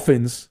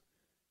Dolphins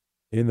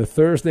in the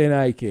Thursday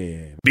night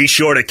game. Be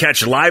sure to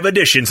catch live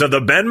editions of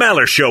the Ben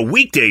Maller Show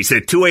weekdays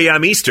at 2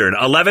 a.m. Eastern,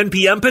 11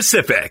 p.m.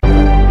 Pacific.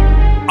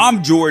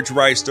 I'm George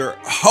Reister,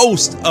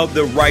 host of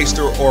the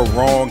Reister or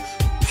Wrong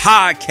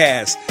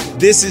podcast.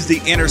 This is the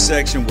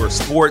intersection where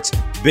sports,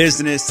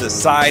 business,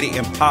 society,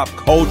 and pop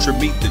culture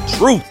meet the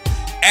truth.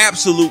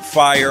 Absolute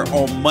fire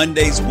on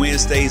Mondays,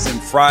 Wednesdays,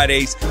 and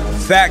Fridays.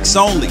 Facts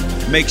only.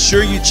 Make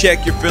sure you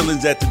check your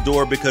feelings at the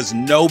door because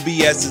no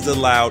BS is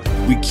allowed.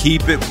 We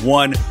keep it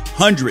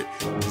 100.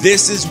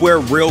 This is where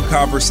real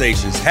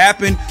conversations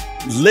happen.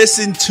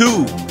 Listen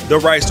to the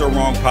Right or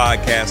Wrong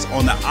podcast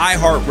on the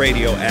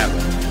iHeartRadio app,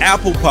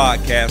 Apple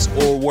Podcasts,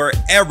 or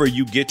wherever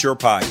you get your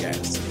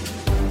podcasts.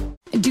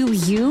 Do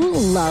you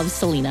love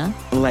Selena?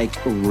 Like,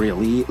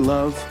 really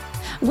love?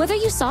 Whether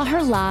you saw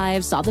her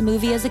live, saw the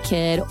movie as a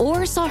kid,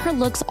 or saw her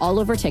looks all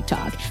over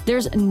TikTok,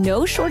 there's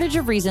no shortage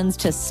of reasons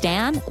to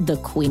stan the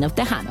Queen of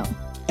Tejano.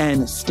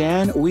 And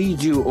Stan, we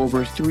do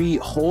over 3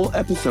 whole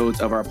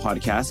episodes of our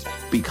podcast,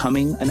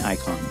 Becoming an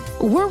Icon.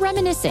 We're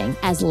reminiscing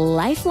as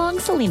lifelong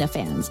Selena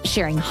fans,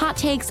 sharing hot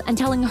takes and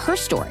telling her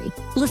story.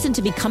 Listen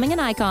to Becoming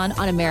an Icon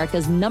on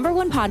America's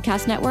 #1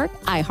 podcast network,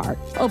 iHeart.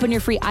 Open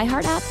your free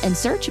iHeart app and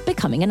search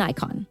Becoming an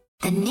Icon.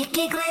 The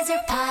Nikki Glaser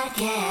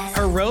Podcast.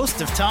 Her roast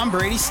of Tom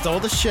Brady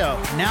stole the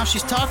show. Now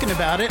she's talking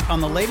about it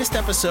on the latest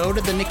episode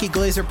of the Nikki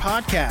Glaser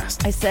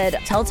Podcast. I said,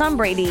 tell Tom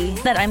Brady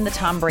that I'm the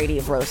Tom Brady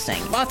of roasting.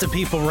 Lots of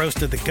people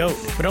roasted the GOAT,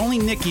 but only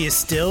Nikki is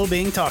still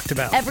being talked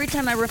about. Every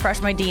time I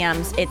refresh my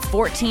DMs, it's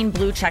 14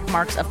 blue check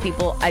marks of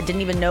people I didn't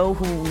even know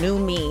who knew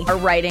me are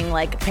writing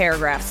like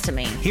paragraphs to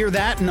me. Hear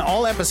that in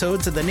all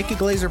episodes of the Nikki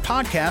Glaser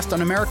Podcast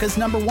on America's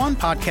 #1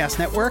 podcast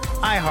network,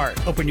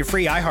 iHeart. Open your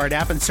free iHeart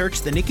app and search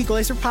the Nikki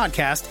Glaser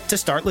Podcast to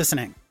start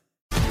listening.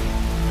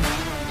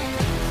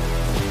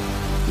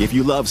 If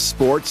you love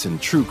sports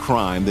and true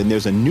crime, then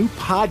there's a new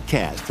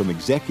podcast from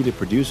executive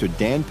producer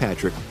Dan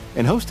Patrick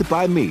and hosted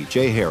by me,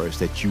 Jay Harris,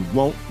 that you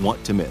won't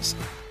want to miss.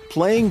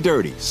 Playing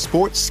Dirty: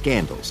 Sports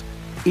Scandals.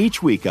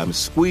 Each week, I'm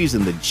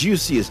squeezing the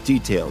juiciest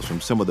details from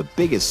some of the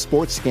biggest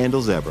sports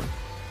scandals ever.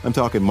 I'm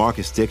talking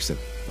Marcus Dixon,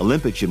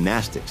 Olympic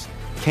gymnastics,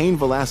 Cain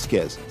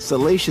Velasquez,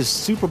 salacious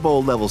Super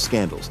Bowl-level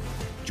scandals.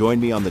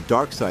 Join me on the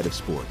dark side of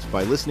sports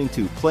by listening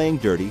to Playing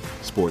Dirty: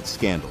 Sports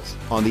Scandals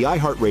on the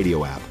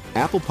iHeartRadio app,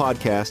 Apple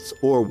Podcasts,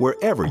 or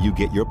wherever you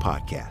get your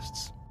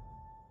podcasts.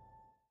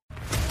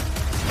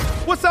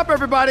 What's up,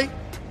 everybody?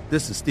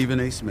 This is Stephen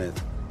A. Smith.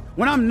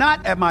 When I'm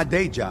not at my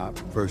day job,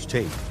 First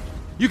Take,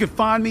 you can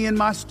find me in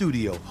my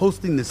studio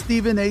hosting the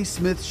Stephen A.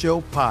 Smith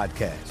Show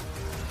podcast.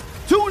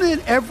 Tune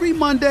in every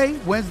Monday,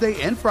 Wednesday,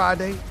 and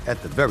Friday,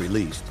 at the very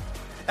least,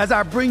 as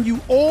I bring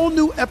you all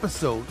new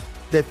episodes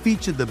that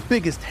feature the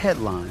biggest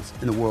headlines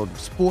in the world of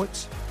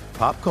sports,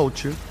 pop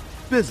culture,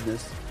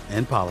 business,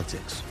 and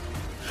politics.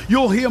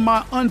 You'll hear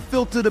my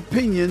unfiltered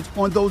opinions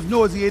on those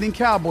nauseating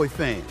Cowboy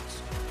fans,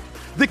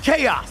 the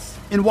chaos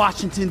in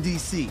Washington,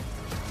 D.C.,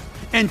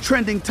 and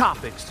trending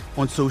topics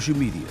on social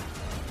media,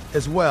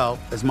 as well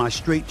as my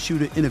straight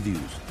shooter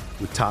interviews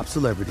with top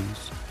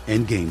celebrities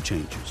and game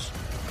changers.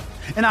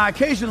 And I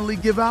occasionally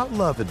give out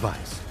love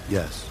advice.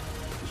 Yes,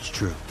 it's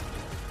true.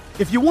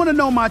 If you want to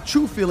know my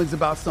true feelings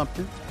about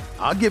something,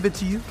 I'll give it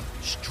to you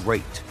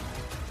straight.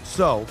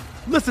 So,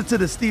 listen to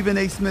the Stephen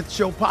A. Smith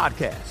Show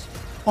podcast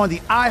on the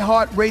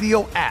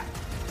iHeartRadio app,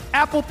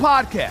 Apple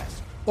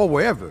Podcasts, or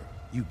wherever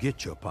you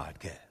get your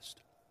podcast.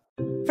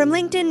 From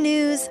LinkedIn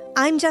News,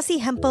 I'm Jessie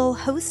Hempel,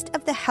 host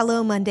of the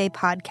Hello Monday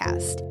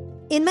podcast.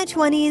 In my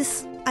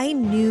 20s, I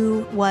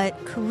knew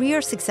what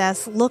career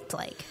success looked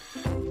like.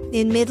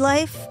 In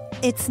midlife,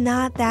 it's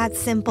not that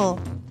simple.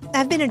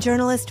 I've been a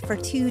journalist for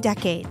 2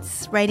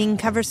 decades, writing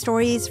cover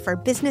stories for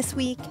Business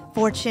Week,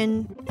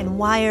 Fortune, and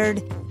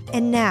Wired.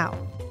 And now,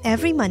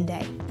 every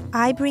Monday,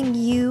 I bring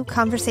you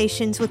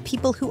conversations with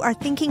people who are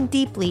thinking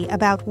deeply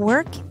about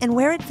work and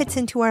where it fits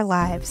into our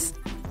lives.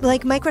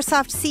 Like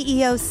Microsoft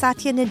CEO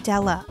Satya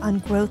Nadella on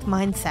growth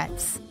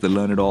mindsets. The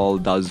learn-it-all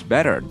does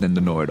better than the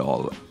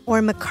know-it-all.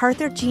 Or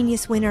MacArthur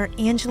Genius winner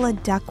Angela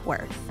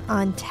Duckworth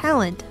on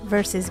talent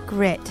versus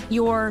grit.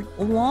 Your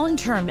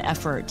long-term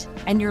effort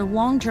and your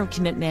long-term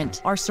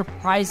commitment are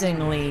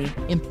surprisingly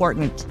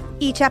important.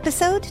 Each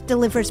episode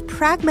delivers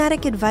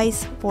pragmatic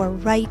advice for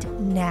right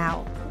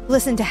now.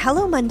 Listen to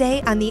Hello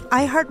Monday on the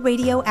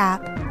iHeartRadio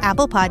app,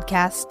 Apple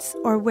Podcasts,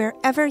 or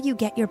wherever you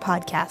get your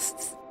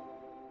podcasts.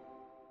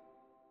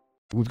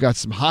 We've got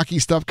some hockey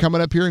stuff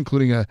coming up here,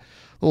 including a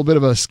little bit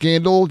of a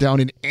scandal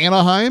down in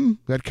Anaheim.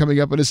 That coming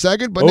up in a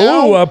second. But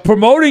now,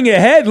 promoting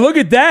ahead. Look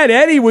at that,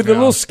 Eddie, with the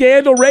little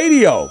scandal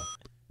radio.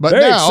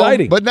 Very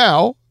exciting. But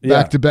now,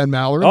 back to Ben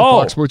Maller in the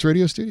Fox Sports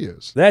Radio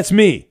studios. That's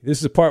me. This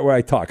is the part where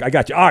I talk. I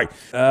got you. All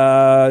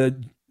right.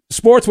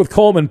 Sports with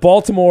Coleman,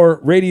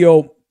 Baltimore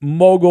radio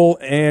mogul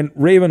and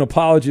Raven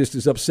apologist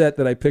is upset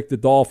that I picked the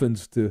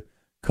Dolphins to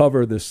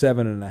cover the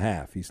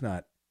 7.5. He's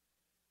not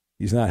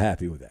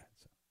happy with that.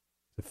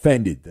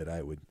 Offended that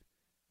I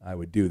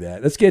would do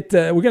that. Let's get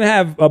we're going to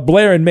have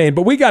Blair in Maine,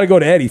 but we got to go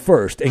to Eddie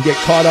first and get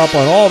caught up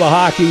on all the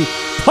hockey.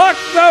 Puck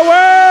the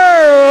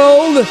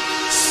world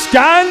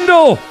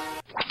scandal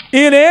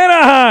in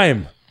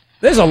Anaheim.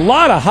 There's a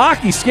lot of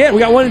hockey scandal.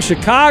 We got one in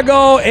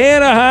Chicago,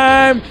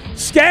 Anaheim.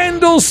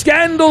 Scandal.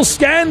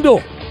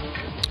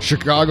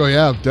 Chicago,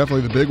 yeah,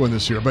 definitely the big one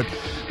this year. But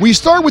we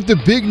start with the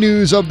big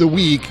news of the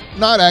week.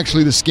 Not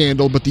actually the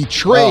scandal, but the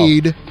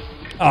trade.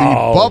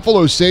 The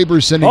Buffalo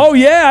Sabres sending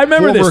I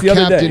remember former this the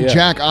other captain day. Yeah.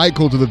 Jack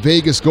Eichel to the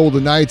Vegas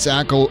Golden Knights.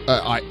 Eichel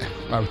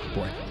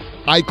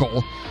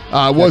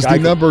was the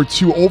number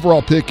 2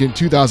 overall pick in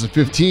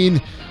 2015.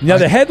 Now,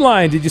 the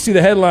headline, did you see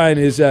the headline,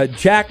 is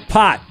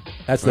Jackpot.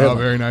 That's the headline.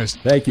 Very nice.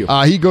 Thank you.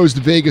 He goes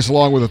to Vegas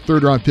along with a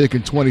third-round pick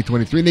in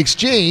 2023 in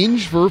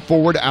exchange for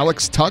forward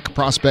Alex Tuck,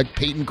 prospect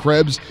Peyton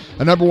Krebs,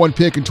 a number 1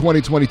 pick in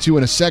 2022,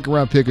 and a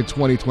second-round pick in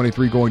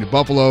 2023 going to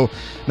Buffalo.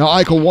 Now,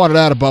 Eichel wanted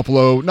out of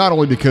Buffalo, not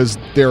only because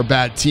they're a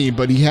bad team,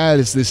 but he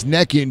has this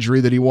neck injury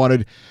that he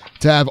wanted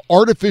to have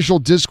artificial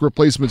disc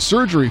replacement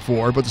surgery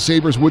for, but the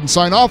Sabres wouldn't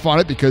sign off on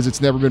it because it's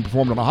never been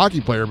performed on a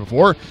hockey player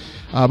before.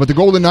 But the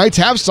Golden Knights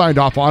have signed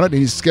off on it, and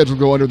he's scheduled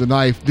to go under the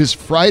knife this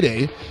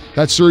Friday.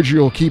 That surgery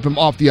will keep him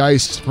off the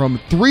ice from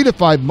 3 to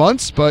 5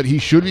 months, but he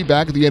should be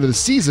back at the end of the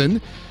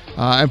season.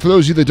 And for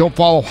those of you that don't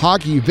follow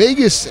hockey,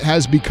 Vegas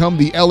has become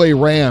the LA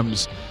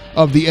Rams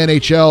of the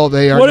NHL.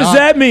 What does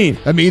that mean?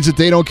 That means that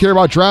they don't care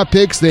about draft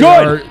picks. They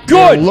are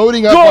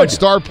loading up on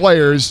star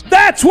players.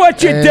 That's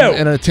what you do.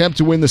 In an attempt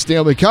to win the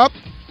Stanley Cup.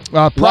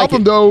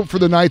 Problem, though, for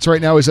the Knights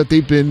right now is that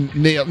they've been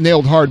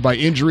nailed hard by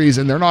injuries,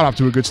 and they're not off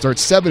to a good start.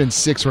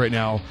 7-6 right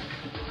now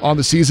on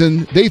the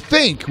season. They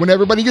think when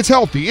everybody gets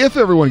healthy, if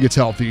everyone gets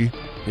healthy,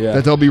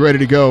 that they'll be ready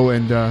to go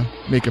and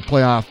make a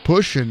playoff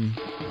push, and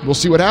we'll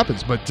see what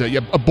happens. But,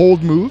 a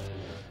bold move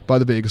by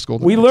the Vegas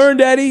Golden Knights. We learned,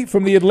 Eddie,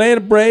 from the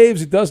Atlanta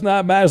Braves, it does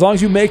not matter. As long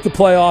as you make the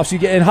playoffs, you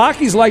get. And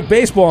hockey's like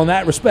baseball in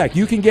that respect.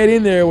 You can get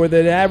in there with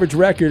an average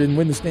record and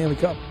win the Stanley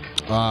Cup.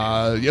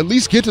 At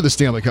least get to the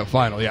Stanley Cup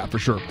final, yeah, for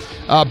sure.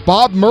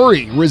 Bob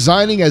Murray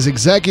resigning as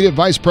Executive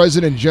Vice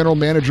President and General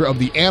Manager of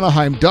the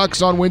Anaheim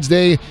Ducks on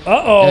Wednesday.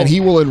 And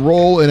he will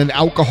enroll in an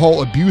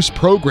alcohol abuse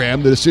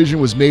program. The decision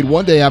was made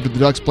one day after the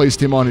Ducks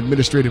placed him on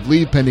administrative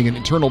leave pending an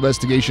internal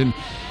investigation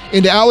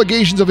into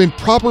allegations of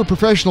improper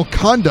professional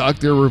conduct.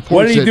 There were reports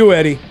what did he do,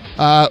 Eddie?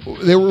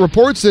 There were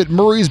reports that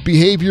Murray's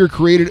behavior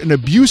created an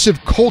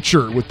abusive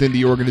culture within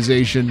the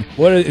organization.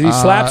 What did he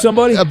slap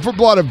somebody? A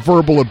lot of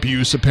verbal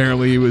abuse.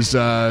 Apparently, he was.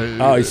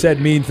 He said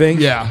mean things.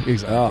 Yeah,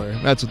 exactly.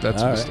 That's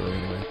the story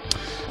anyway.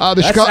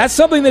 That's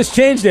something that's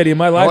changed, Eddie, in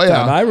my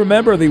lifetime. yeah. I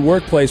remember the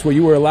workplace where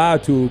you were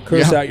allowed to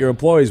curse out your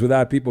employees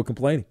without people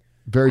complaining.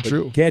 Very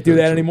true. You can't do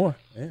that anymore.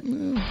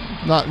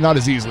 Not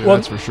as easily,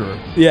 that's for sure.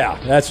 Yeah,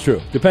 that's true.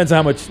 Depends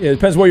how much. It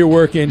depends where you're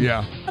working.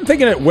 Yeah. I'm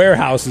thinking at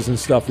warehouses and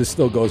stuff, this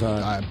still goes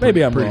on.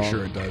 Maybe I'm pretty wrong.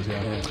 sure it does,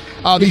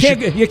 yeah.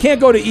 You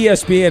can't go to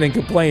ESPN and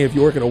complain if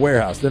you work at a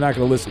warehouse. They're not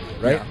going to listen to you,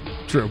 right?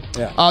 Yeah, true.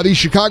 Yeah. The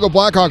Chicago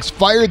Blackhawks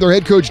fired their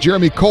head coach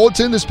Jeremy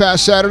Colleton this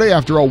past Saturday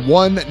after a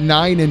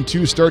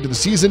 1-9-2 start to the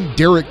season.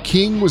 Derek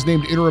King was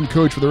named interim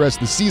coach for the rest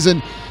of the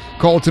season.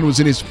 Colleton was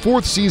in his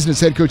 4th season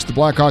as head coach of the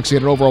Blackhawks. He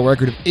had an overall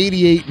record of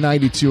 88,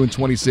 92, and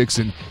 26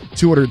 in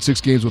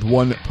 206 games with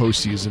 1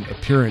 postseason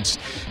appearance.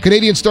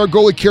 Canadian star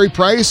goalie Carey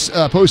Price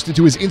posted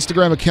to his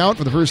Instagram account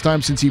for the first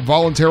time since he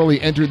voluntarily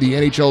entered the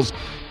NHL's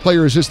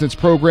Player Assistance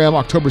Program.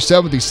 October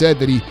 7th, he said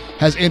that he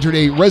has entered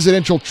a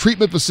residential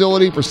treatment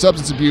facility for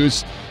substance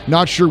abuse.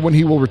 Not sure when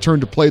he will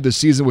return to play this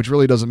season, which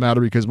really doesn't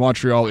matter because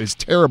Montreal is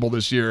terrible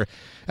this year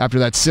after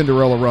that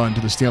Cinderella run to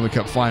the Stanley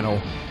Cup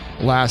final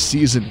last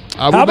season.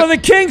 How about the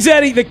Kings,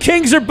 Eddie? The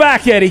Kings are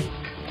back, Eddie.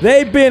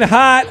 They've been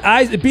hot.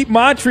 I beat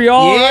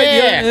Montreal.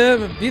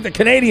 Yeah. Beat the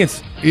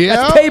Canadians. Yeah.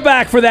 That's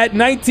payback for that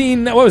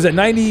 90,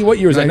 what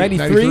year was that,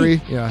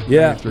 93? Yeah.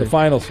 Yeah, 93. the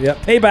finals. Yeah,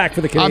 payback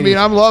for the Canadians. I mean,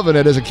 I'm loving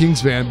it as a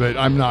Kings fan, but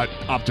I'm not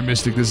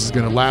optimistic this is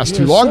going to last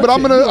too long. But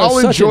I'll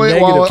enjoy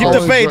it while keep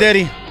the faith,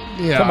 Eddie.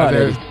 Yeah, come on,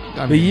 Eddie.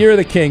 The year of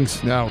the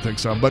Kings. No, I don't think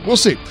so, but we'll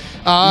see.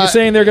 You're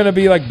saying they're going to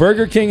be like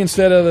Burger King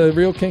instead of the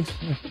real Kings?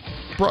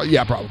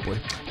 Yeah, probably.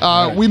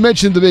 We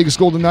mentioned the Vegas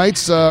Golden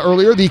Knights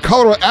earlier. The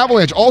Colorado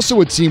Avalanche,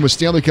 also a team with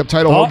Stanley Cup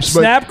title hopes.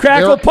 Snap,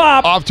 crackle,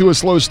 pop. Off to a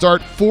slow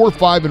start,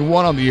 4-5-1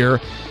 on the year.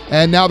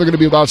 And now they're going to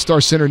be without star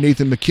center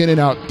Nathan McKinnon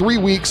out 3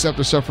 weeks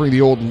after suffering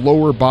the old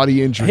lower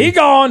body injury. He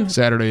gone.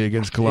 Saturday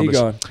against Columbus.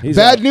 He gone. He's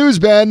Bad out. news,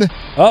 Ben.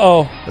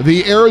 Uh-oh.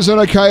 The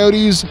Arizona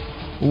Coyotes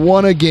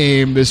won a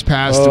game this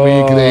past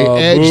week. They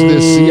edged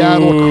the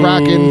Seattle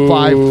Kraken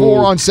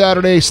 5-4 on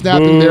Saturday,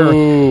 snapping their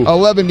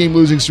 11-game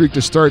losing streak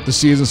to start the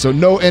season. So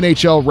no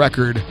NHL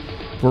record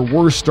for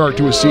worst start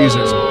to a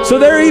season. So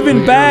they're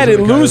even bad at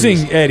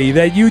losing, Eddie,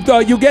 that you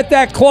thought you get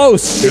that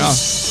close.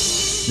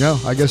 Yeah,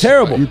 I guess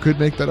terrible. You could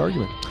make that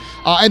argument.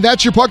 And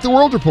that's your Puck the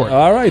World report.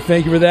 All right,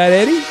 thank you for that,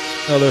 Eddie.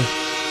 Another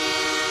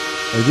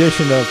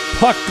edition of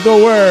Puck the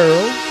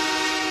World.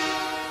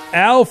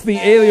 Alf the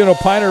Alien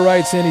Opiner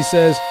writes in, he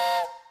says,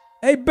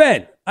 "Hey,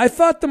 Ben, I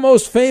thought the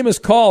most famous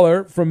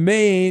caller from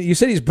Maine, you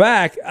said he's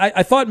back.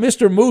 I thought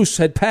Mr. Moose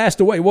had passed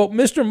away. Well,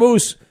 Mr.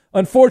 Moose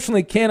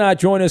unfortunately cannot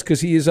join us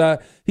because he's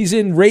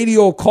in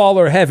radio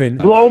caller heaven.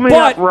 Blow me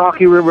up,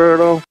 Rocky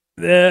Roberto.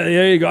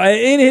 There you go.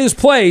 In his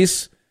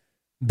place,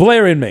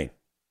 Blair in Maine.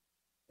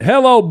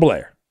 Hello,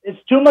 Blair. It's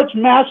too much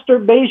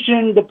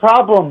masturbation, the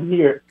problem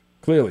here.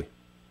 Clearly.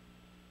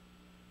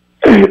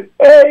 Hey,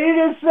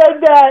 you just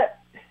said that,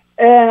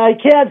 and I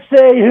can't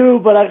say who,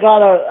 but I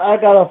got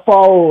a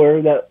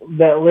follower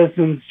that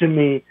listens to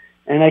me,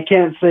 and I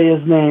can't say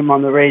his name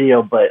on the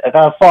radio, but I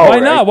got a follower. Why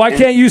not? Why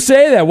can't you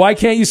say that? Why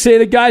can't you say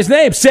the guy's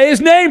name? Say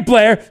his name,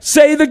 Blair.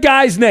 Say the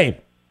guy's name.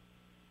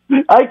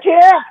 I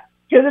can't,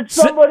 because it's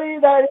somebody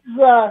that is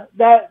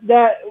that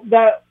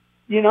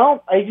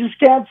I just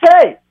can't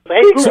say.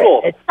 Hey,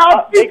 Google. It's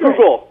not Hey,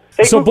 Google.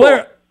 Hey, So, Google.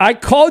 Blair, I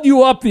called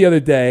you up the other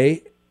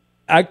day.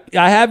 I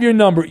have your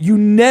number. You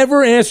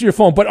never answer your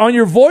phone. But on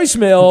your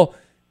voicemail,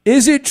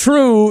 is it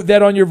true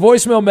that on your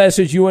voicemail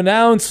message you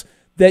announce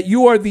that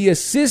you are the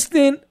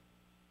assistant,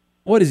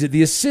 what is it,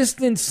 the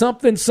assistant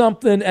something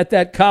at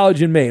that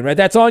college in Maine, right?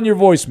 That's on your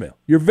voicemail.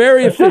 You're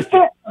very assistant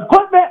efficient.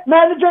 equipment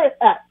manager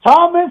at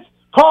Thomas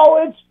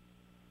College.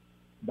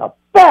 The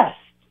best.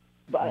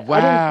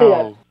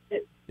 Wow.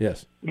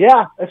 Yes.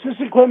 Yeah,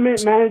 assistant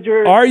equipment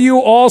manager. Are you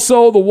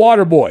also the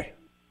water boy?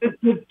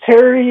 The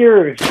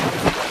Terriers.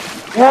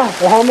 Yeah,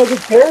 the home of the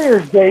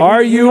Terriers, baby.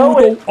 Are you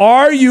the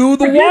water boy?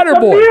 Forget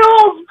the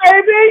mules,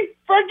 baby.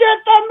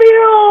 Forget the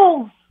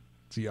mules.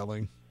 It's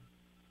yelling.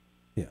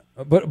 Yeah,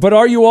 but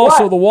are you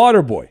also the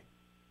water boy?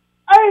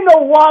 I ain't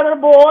no water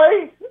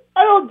boy.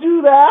 I don't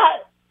do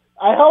that.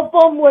 I help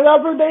them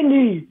whatever they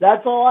need.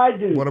 That's all I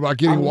do. What about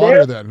getting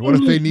water then? What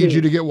if they need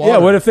you to get water? Yeah,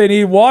 what if they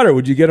need water?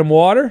 Would you get them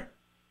water?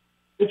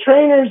 The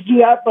trainers do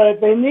that, but if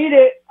they need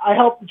it, I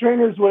help the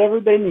trainers whatever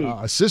they need.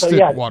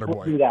 Assistant water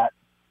boy. Do that.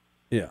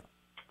 Yeah.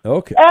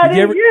 Okay. And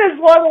you just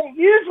want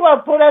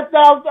to put us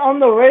out on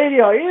the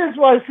radio. You just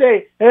want to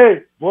say,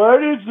 hey, boy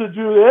needs to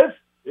do this.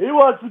 He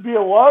wants to be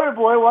a water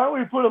boy. Why don't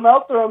we put him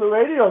out there on the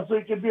radio so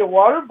he can be a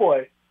water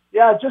boy?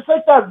 Yeah, just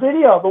like that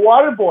video, the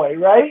water boy,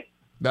 right?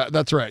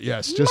 That's right,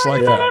 yes. Just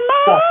like that.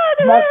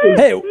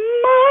 Hey.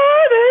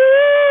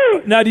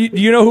 Now, do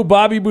you know who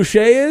Bobby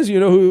Boucher is? You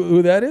know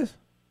who that is?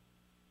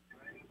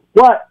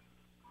 What?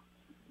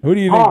 Who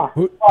do you think?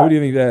 Who do you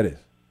think that is?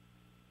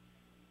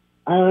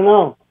 I don't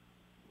know.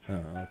 Oh,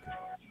 okay.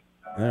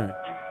 All right.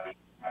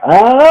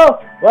 I don't know.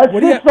 What's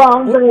this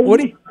song, baby? What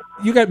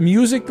you got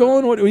music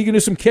going? What are you gonna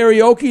do? Some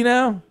karaoke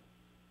now?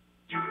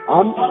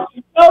 I'm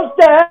so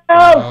down.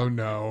 Oh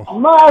no.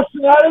 My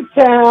side of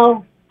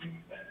town.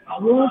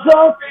 I'm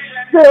so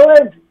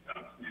good.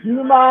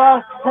 To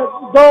my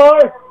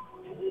door.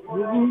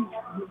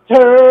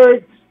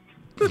 Turd.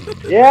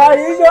 Yeah,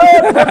 you know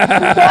it.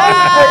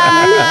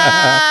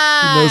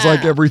 He knows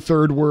like every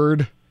third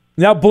word.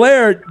 Now,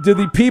 Blair, do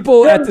the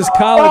people at this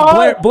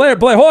college, Blair,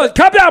 hold on,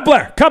 calm down,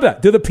 Blair, calm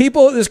down. Do the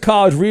people at this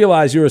college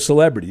realize you're a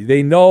celebrity?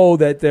 They know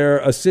that their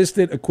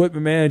assistant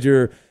equipment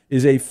manager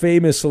is a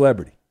famous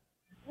celebrity.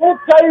 I'll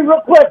tell you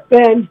real quick,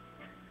 Ben.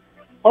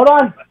 Hold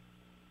on.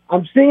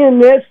 I'm singing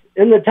this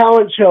in the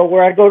talent show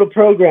where I go to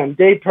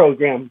day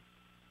program.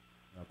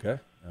 Okay,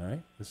 all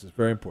right. This is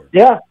very important.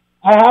 Yeah,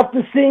 I have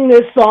to sing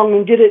this song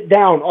and get it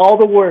down, all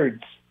the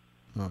words.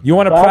 You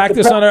want to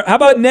practice on our? How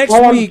about next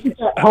week?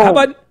 How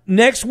about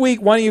next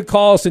week? Why don't you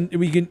call us and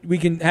we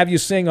can have you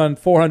sing on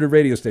 400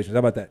 radio stations? How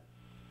about that?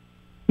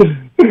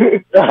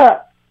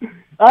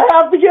 I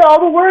have to get all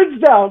the words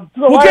down.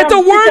 So well, get the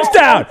words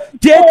down.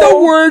 Get the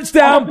words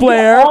down,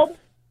 Blair.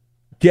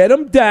 Get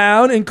them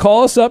down and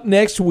call us up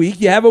next week.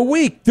 You have a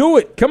week. Do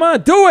it. Come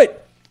on, do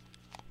it.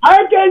 I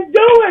can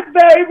do it,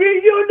 baby.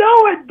 You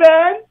know it,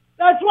 Ben.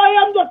 That's why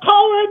I'm the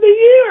caller of the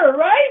year,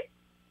 right?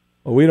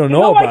 Well, we don't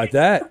know about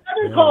that.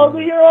 Another call of the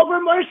year over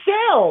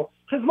Marcel,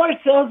 because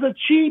Marcel's a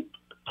cheap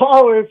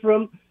caller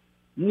from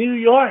New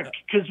York,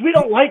 because we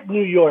don't like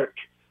New York.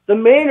 The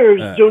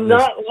Mainers do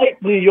not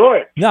like New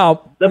York.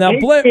 Now,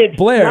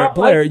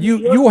 Blair,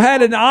 you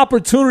had an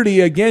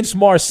opportunity against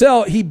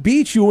Marcel. He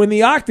beat you in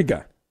the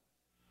octagon.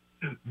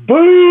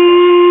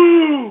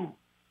 Boo!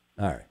 All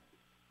right.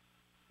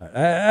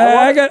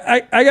 I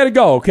got to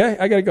go. Okay,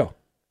 I got to go.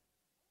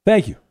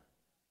 Thank you.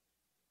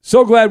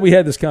 So glad we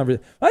had this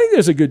conversation. I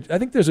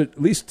think there's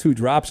at least 2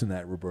 drops in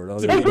that, Roberto.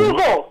 Hey,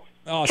 Google.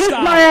 Oh, Kiss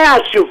stop. my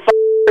ass, you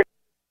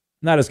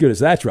Not as good as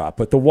that drop,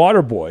 but the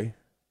water boy,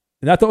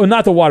 not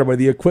the water boy,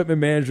 the equipment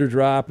manager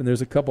drop, and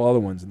there's a couple other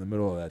ones in the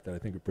middle of that I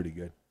think are pretty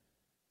good.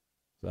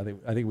 So I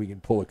think we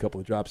can pull a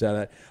couple of drops out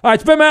of that. All right,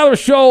 it's Ben Maller's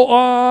show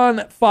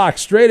on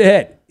Fox. Straight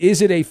ahead.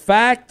 Is it a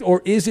fact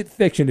or is it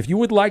fiction? If you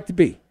would like to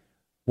be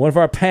one of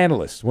our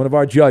panelists, one of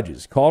our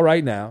judges, call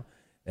right now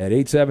at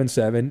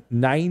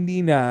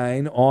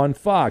 877-99 on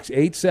Fox.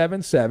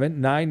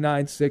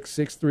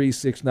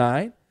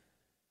 877-996-6369.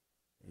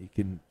 You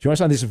can join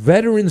us on this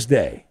Veterans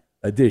Day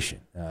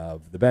edition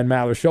of the Ben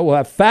Maller Show. We'll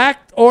have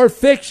fact or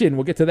fiction.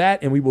 We'll get to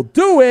that, and we will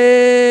do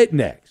it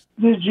next.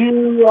 Did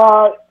you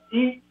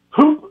eat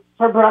poop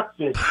for breakfast?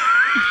 Give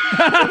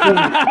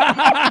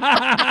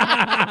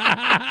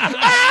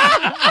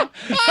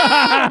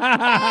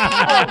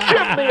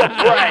me a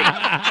break.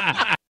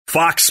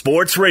 Fox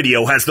Sports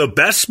Radio has the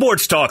best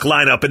sports talk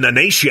lineup in the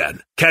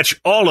nation.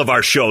 Catch all of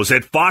our shows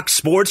at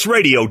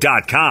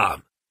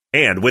foxsportsradio.com.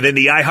 And within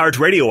the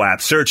iHeartRadio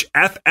app, search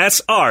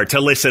FSR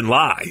to listen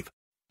live.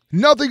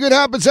 Nothing good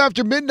happens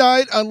after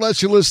midnight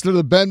unless you listen to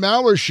the Ben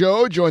Maller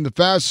Show. Join the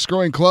fastest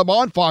growing club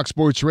on Fox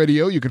Sports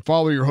Radio. You can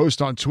follow your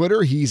host on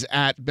Twitter. He's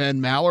at Ben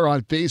Maller.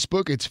 On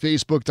Facebook, it's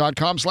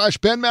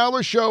facebook.com/Ben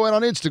Maller Show. And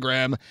on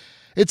Instagram,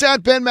 it's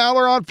at Ben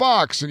Maller on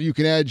Fox. And you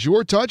can add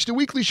your touch to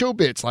weekly show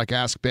bits like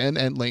Ask Ben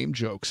and Lame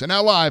Jokes. And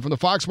now live from the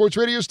Fox Sports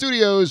Radio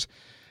studios,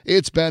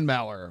 it's Ben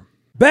Maller.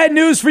 Bad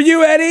news for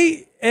you,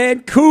 Eddie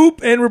and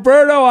Coop and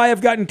Roberto. I have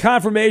gotten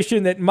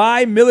confirmation that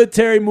my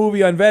military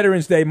movie on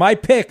Veterans Day, my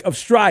pick of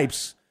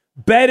Stripes,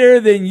 better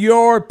than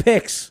your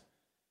picks.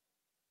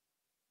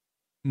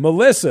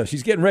 Melissa,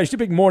 she's getting ready. She's a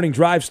big morning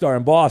drive star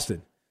in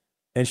Boston.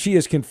 And she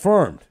has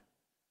confirmed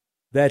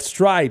that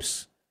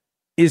Stripes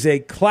is a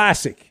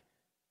classic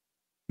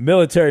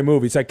military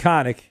movie. It's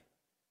iconic.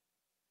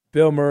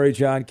 Bill Murray,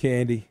 John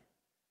Candy.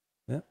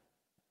 Yeah.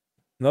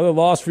 Another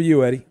loss for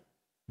you, Eddie.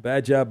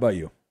 Bad job by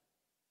you.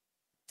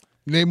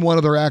 Name one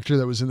other actor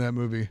that was in that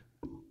movie.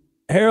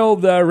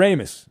 Harold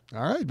Ramis.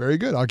 All right, very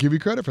good. I'll give you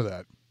credit for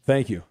that.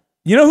 Thank you.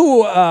 You know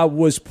who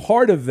was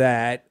part of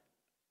that?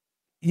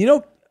 You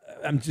know,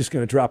 I'm just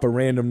going to drop a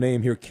random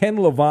name here.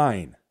 Ken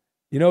Levine.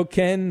 You know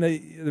Ken,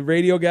 the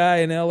radio guy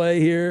in L.A.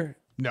 here?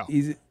 No.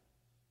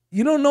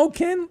 You don't know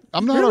Ken?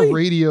 I'm not really? a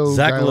radio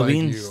Zach guy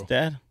Levine's like you.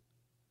 dad?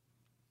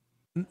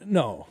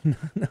 No.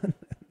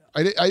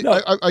 I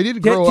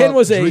didn't Ken grow up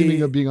was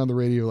dreaming of being on the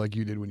radio like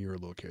you did when you were a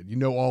little kid. You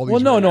know all these.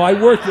 Well, no, I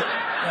worked.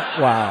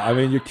 Wow, I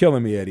mean, you're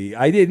killing me, Eddie.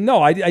 I didn't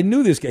know. I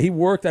knew this guy. I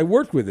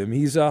worked with him.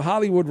 He's a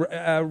Hollywood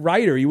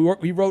writer. He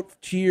wrote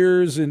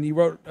Cheers, and he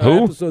wrote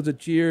episodes of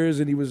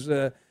Cheers, and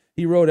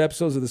he wrote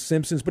episodes of The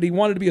Simpsons. But he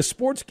wanted to be a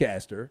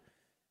sportscaster.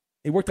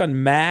 He worked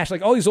on MASH,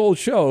 like all these old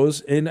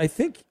shows, and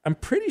I'm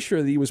pretty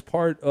sure that he was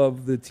part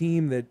of the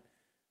team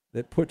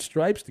that put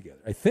Stripes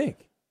together. I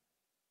think.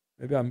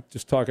 Maybe I'm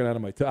just talking out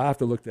of my I'll have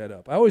to look that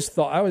up. I always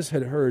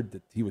had heard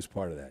that he was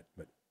part of that,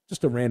 but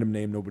just a random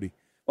name nobody.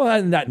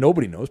 Well, not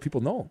nobody knows.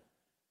 People know him.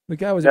 The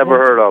guy was never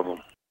heard of him.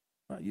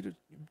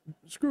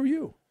 Screw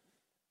you.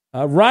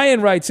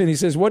 Ryan writes in. He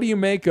says, "What do you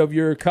make of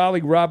your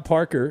colleague Rob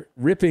Parker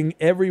ripping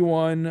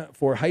everyone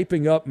for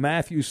hyping up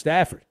Matthew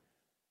Stafford?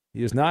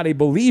 He is not a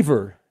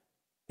believer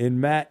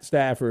in Matt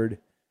Stafford."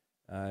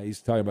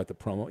 He's talking about the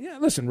promo. Yeah,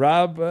 listen,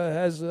 Rob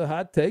has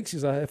hot takes.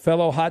 He's a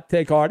fellow hot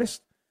take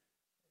artist.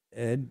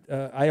 And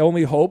I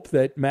only hope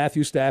that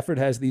Matthew Stafford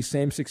has the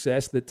same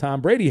success that Tom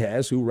Brady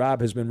has, who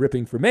Rob has been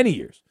ripping for many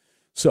years.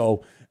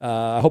 So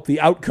I hope the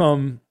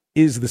outcome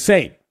is the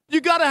same. You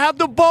got to have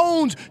the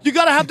bones. You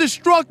got to have the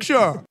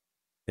structure.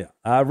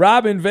 Yeah.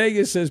 Rob in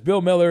Vegas says,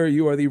 Bill Miller,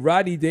 you are the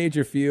Rodney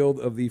Dangerfield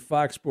of the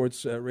Fox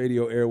Sports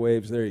radio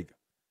airwaves. There you go.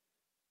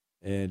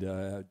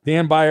 And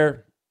Dan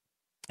Byer,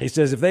 he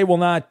says, if they will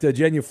not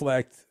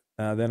genuflect,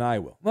 then I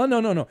will.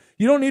 No.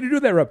 You don't need to do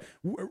that, Rob.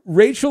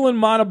 Rachel in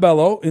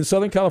Montebello in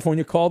Southern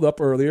California called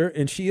up earlier,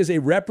 and she is a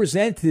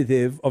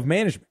representative of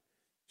management.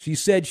 She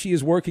said she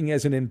is working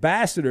as an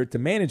ambassador to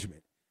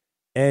management,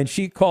 and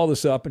she called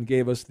us up and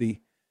gave us the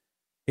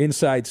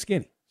inside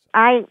skinny.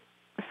 I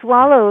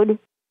swallowed.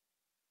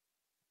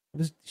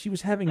 She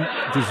was having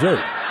dessert.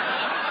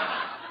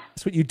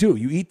 That's what you do.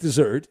 You eat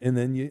dessert, and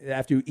then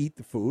after you eat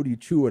the food, you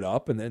chew it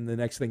up, and then the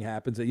next thing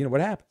happens. You know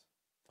what happens?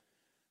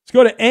 Let's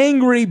go to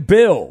Angry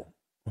Bill,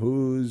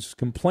 who's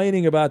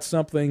complaining about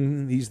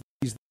something. He's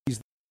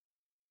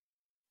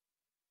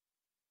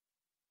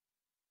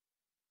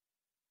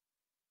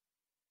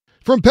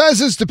From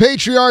peasants to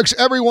patriarchs,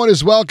 everyone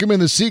is welcome in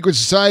the secret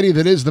society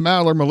that is the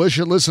Maller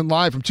Militia. Listen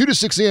live from 2 to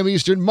 6 a.m.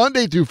 Eastern,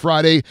 Monday through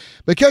Friday.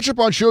 But catch up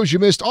on shows you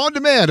missed on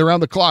demand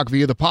around the clock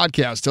via the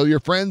podcast. Tell your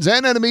friends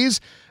and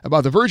enemies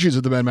about the virtues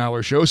of the Ben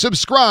Maller Show.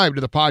 Subscribe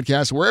to the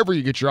podcast wherever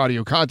you get your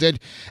audio content.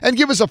 And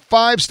give us a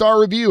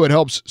 5-star review. It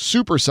helps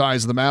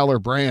supersize the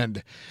Maller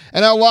brand.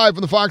 And now live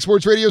from the Fox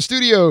Sports Radio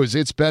studios,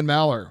 it's Ben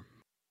Maller.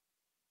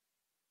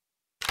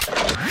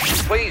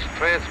 Please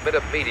transmit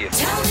immediately.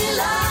 Tell me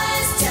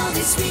lies, tell me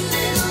sweet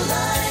little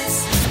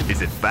lies.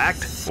 Is it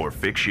fact or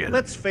fiction?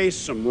 Let's face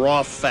some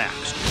raw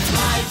facts.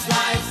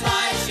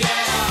 Lies,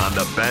 yeah. On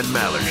the Ben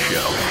Maller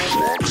Show.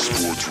 Fox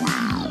Sports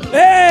Radio.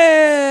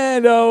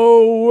 And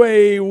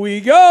away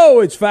we go.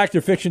 It's fact or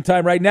fiction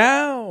time right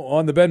now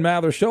on the Ben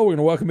Maller Show. We're going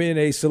to welcome in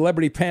a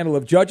celebrity panel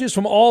of judges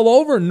from all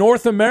over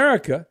North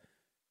America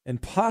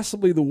and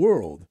possibly the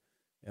world.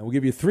 And we'll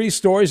give you 3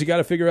 stories. You got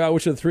to figure out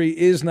which of the 3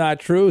 is not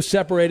true,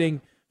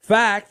 separating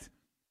fact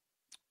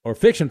or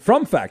fiction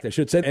from fact, I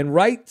should say. And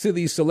right to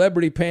the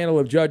celebrity panel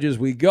of judges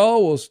we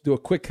go. We'll do a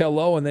quick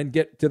hello and then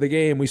get to the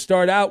game. We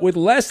start out with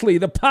Leslie,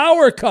 the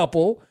power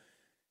couple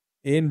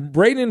in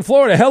Bradenton,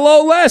 Florida.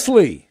 Hello,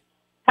 Leslie.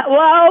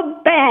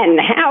 Hello, Ben.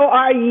 How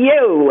are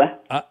you?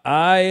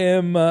 I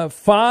am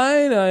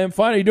fine. I am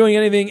fine. Are you doing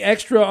anything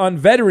extra on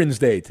Veterans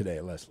Day today,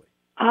 Leslie?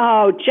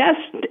 Oh,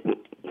 just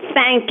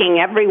thanking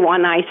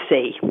everyone I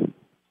see.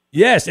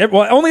 Yes,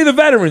 only the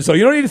veterans, though.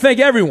 You don't need to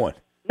thank everyone.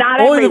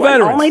 Not only everyone, the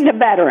veterans. only the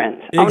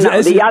veterans. No,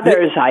 the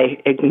others I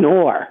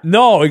ignore.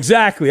 No,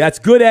 exactly. That's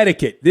good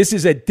etiquette. This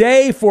is a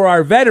day for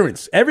our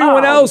veterans.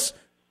 Everyone else,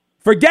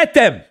 forget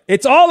them.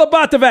 It's all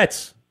about the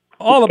vets.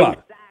 All about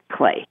it.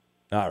 Exactly.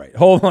 All right.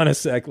 Hold on a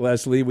sec,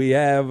 Leslie. We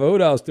have, who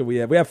else do we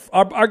have? We have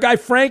our guy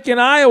Frank in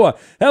Iowa.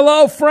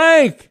 Hello,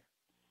 Frank.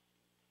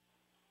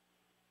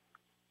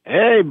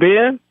 Hey,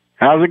 Ben.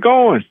 How's it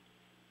going?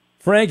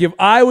 Frank, if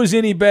I was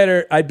any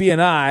better, I'd be an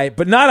I,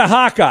 but not a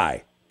Hawkeye,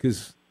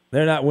 because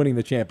they're not winning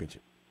the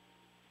championship.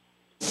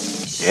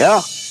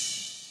 Yeah.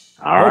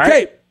 All right.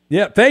 Okay.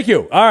 Yeah, thank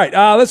you. All right.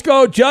 Let's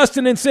go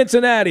Justin in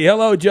Cincinnati.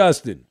 Hello,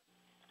 Justin.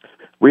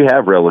 We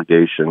have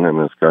relegation in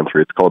this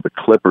country. It's called the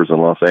Clippers in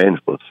Los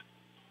Angeles.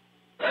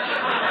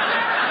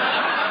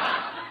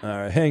 All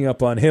right, hang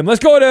up on him. Let's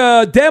go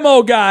to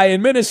Demo Guy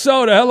in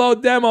Minnesota. Hello,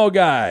 Demo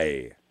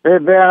Guy. Hey,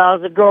 Ben,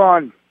 how's it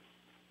going?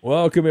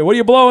 Welcome in. What are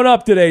you blowing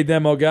up today,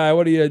 Demo Guy?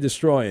 What are you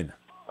destroying?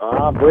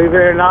 Believe it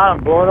or not,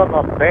 I'm blowing up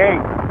a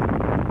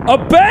bank. A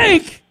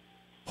bank?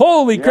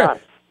 Holy crap.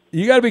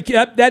 You got to be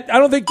that. I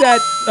don't think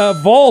that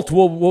vault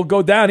will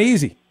go down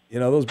easy. You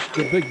know, those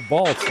big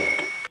vaults.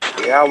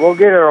 Yeah, we'll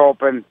get her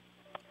open.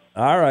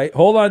 All right.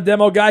 Hold on,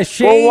 Demo Guy.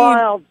 Shane. Go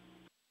wild.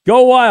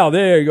 Go wild.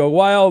 There you go.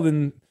 Wild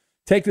and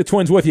take the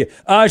Twins with you.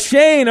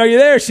 Shane, are you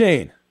there,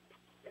 Shane?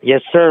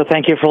 Yes, sir.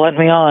 Thank you for letting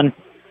me on.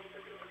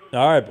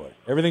 All right, boy.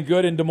 Everything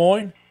good in Des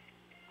Moines?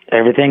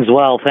 Everything's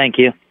well. Thank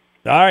you.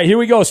 All right, here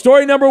we go.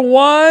 Story number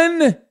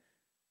 1.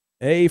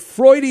 A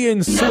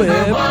Freudian slip.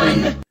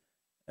 The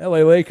LA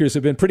Lakers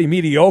have been pretty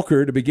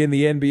mediocre to begin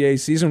the NBA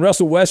season.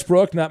 Russell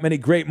Westbrook, not many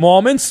great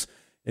moments.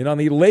 And on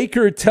the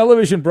Laker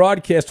television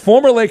broadcast,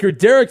 former Laker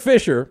Derek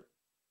Fisher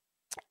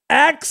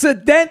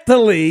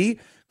accidentally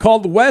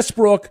called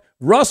Westbrook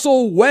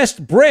Russell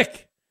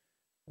Westbrick.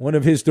 One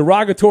of his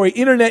derogatory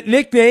internet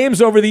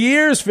nicknames over the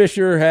years.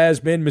 Fisher has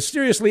been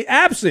mysteriously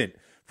absent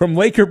from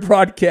Laker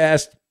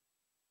broadcast.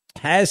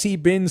 Has he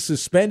been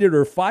suspended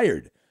or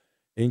fired?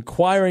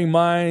 Inquiring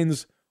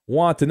minds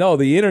want to know.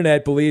 The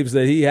internet believes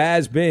that he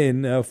has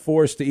been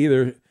forced to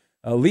either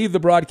leave the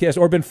broadcast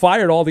or been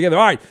fired altogether.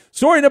 All right,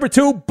 story number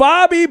 2,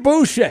 Bobby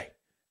Boucher.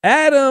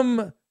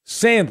 Adam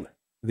Sandler,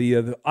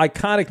 the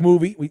iconic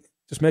movie we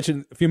just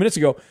mentioned a few minutes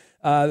ago,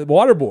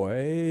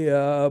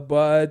 Waterboy,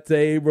 but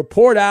a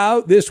report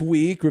out this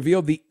week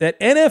revealed that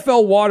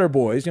NFL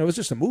Waterboys, it was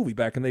just a movie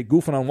back and they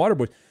goofing on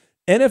Waterboys,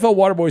 NFL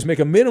Waterboys make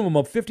a minimum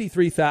of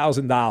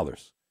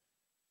 $53,000.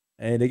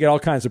 And they get all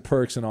kinds of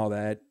perks and all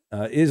that.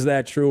 Is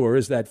that true or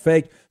is that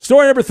fake?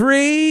 Story number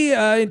 3,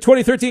 in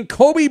 2013,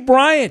 Kobe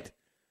Bryant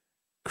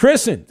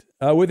christened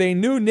with a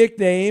new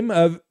nickname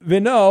of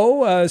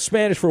Vino,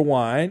 Spanish for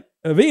wine.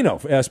 Vino,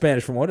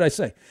 Spanish for what did I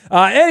say?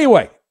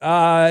 Anyway,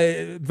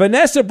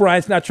 Vanessa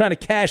Bryant's now trying to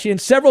cash in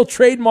several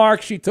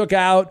trademarks she took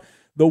out,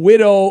 the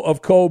widow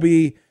of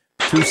Kobe,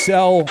 to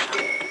sell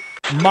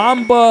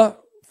Mamba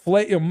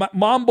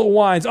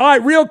wines. All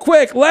right, real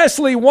quick,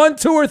 Leslie, 1,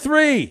 2, or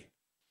 3?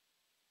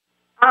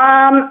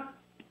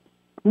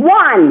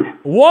 1.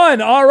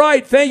 1. All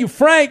right, thank you.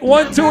 Frank,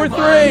 1, 2, or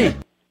 3?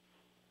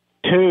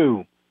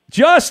 2.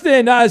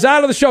 Justin is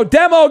out of the show.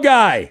 Demo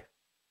Guy.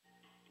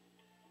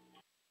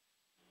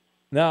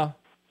 No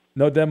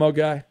Demo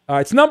Guy. All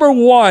right, it's number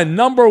 1.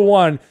 Number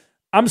 1.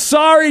 I'm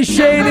sorry,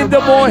 Shane in Des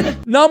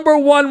Moines. Number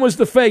 1 was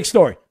the fake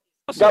story.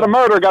 Got a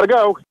murder. Got to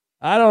go.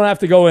 I don't have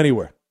to go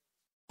anywhere.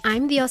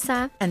 I'm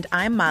Diosa. And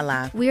I'm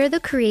Mala. We are the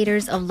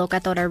creators of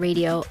Locatora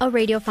Radio, a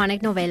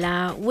radiophonic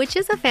novela, which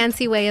is a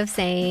fancy way of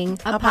saying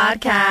a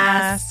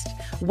podcast.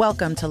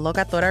 Welcome to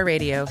Locatora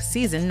Radio,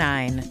 Season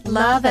 9.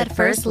 Love at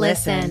first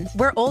listen.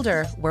 We're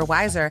older, we're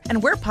wiser,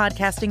 and we're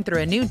podcasting through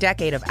a new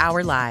decade of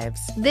our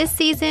lives. This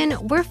season,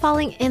 we're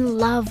falling in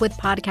love with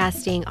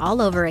podcasting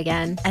all over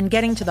again. And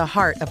getting to the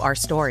heart of our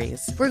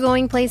stories. We're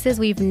going places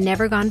we've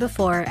never gone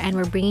before, and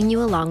we're bringing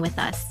you along with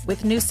us.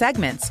 With new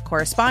segments,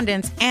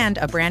 correspondence, and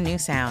a brand new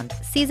sound.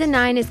 Season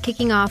 9 is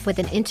kicking off with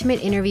an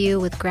intimate interview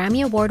with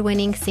Grammy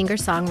Award-winning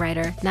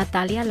singer-songwriter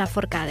Natalia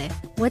Lafourcade.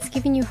 What's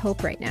giving you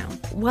hope right now?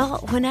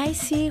 Well, when I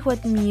see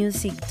what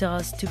music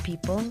does to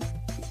people,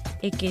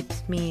 it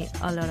gives me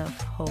a lot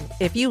of hope.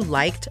 If you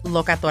liked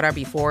Locatora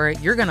before,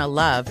 you're going to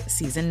love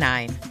Season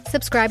 9.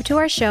 Subscribe to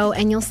our show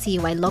and you'll see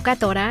why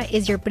Locatora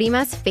is your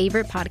prima's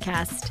favorite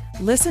podcast.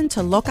 Listen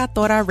to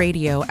Locatora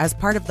Radio as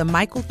part of the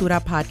My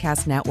Cultura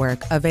Podcast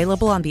Network,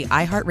 available on the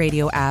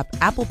iHeartRadio app,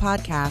 Apple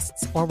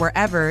Podcasts, or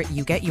wherever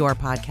you get your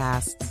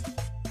podcasts.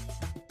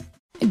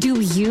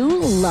 Do you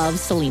love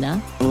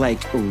Selena?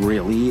 Like,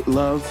 really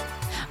love?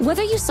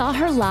 Whether you saw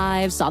her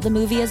live, saw the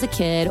movie as a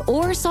kid,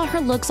 or saw her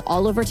looks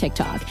all over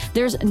TikTok,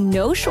 there's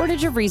no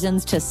shortage of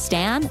reasons to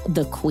stan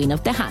the Queen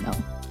of Tejano.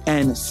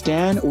 And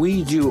Stan,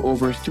 we do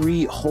over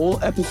 3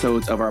 whole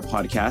episodes of our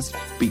podcast,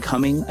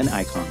 Becoming an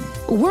Icon.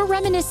 We're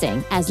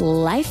reminiscing as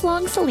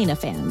lifelong Selena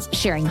fans,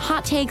 sharing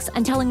hot takes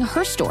and telling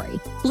her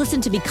story.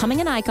 Listen to Becoming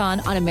an Icon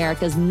on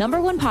America's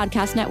 #1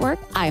 podcast network,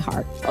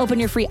 iHeart. Open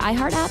your free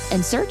iHeart app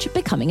and search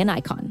Becoming an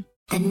Icon.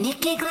 The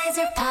Nikki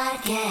Glazer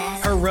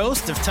Podcast. Her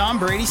roast of Tom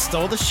Brady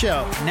stole the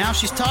show. Now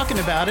she's talking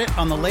about it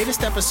on the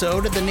latest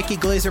episode of the Nikki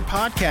Glazer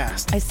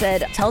Podcast. I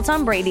said, tell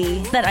Tom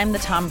Brady that I'm the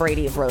Tom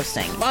Brady of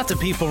roasting. Lots of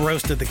people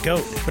roasted the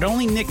GOAT, but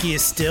only Nikki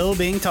is still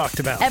being talked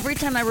about. Every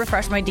time I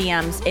refresh my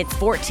DMs, it's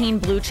 14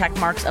 blue check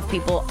marks of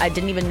people I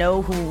didn't even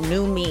know who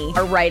knew me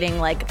are writing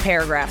like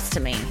paragraphs to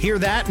me. Hear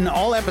that in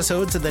all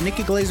episodes of the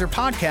Nikki Glazer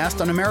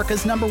Podcast on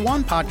America's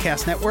 #1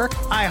 podcast network,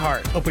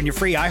 iHeart. Open your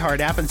free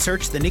iHeart app and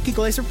search the Nikki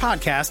Glazer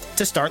Podcast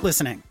to start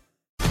listening.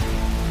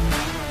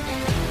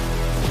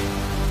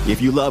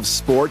 If you love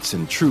sports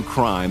and true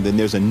crime, then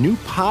there's a new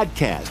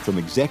podcast from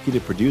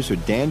executive producer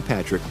Dan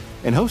Patrick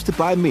and hosted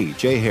by me,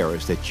 Jay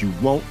Harris, that you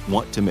won't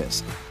want to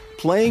miss.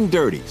 Playing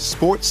Dirty: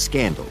 Sports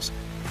Scandals.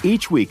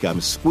 Each week,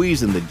 I'm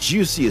squeezing the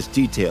juiciest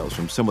details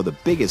from some of the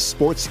biggest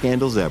sports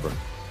scandals ever.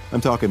 I'm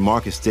talking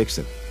Marcus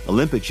Dixon,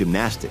 Olympic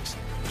gymnastics,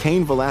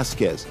 Cain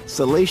Velasquez,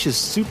 salacious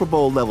Super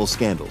Bowl-level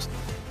scandals.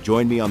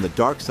 Join me on the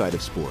dark side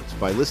of sports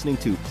by listening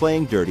to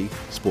Playing Dirty: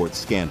 Sports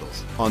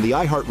Scandals on the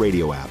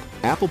iHeartRadio app,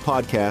 Apple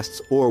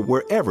Podcasts, or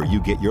wherever you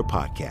get your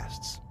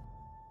podcasts.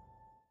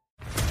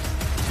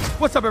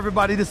 What's up,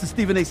 everybody? This is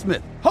Stephen A.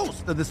 Smith,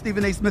 host of the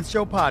Stephen A. Smith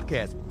Show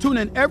podcast. Tune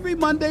in every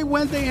Monday,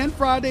 Wednesday, and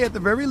Friday at the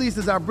very least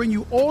as I bring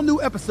you all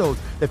new episodes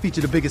that feature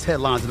the biggest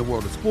headlines in the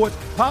world of sports,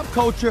 pop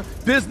culture,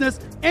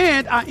 business,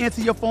 and I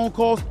answer your phone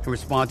calls and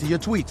respond to your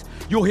tweets.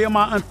 You'll hear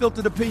my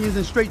unfiltered opinions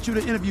and straight-shooter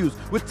interviews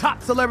with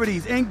top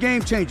celebrities and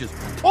game changers.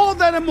 All of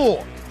that and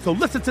more. So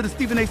listen to the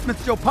Stephen A.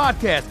 Smith Show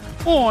podcast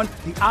on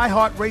the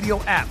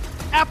iHeartRadio app,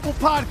 Apple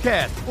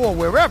Podcasts, or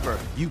wherever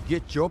you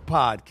get your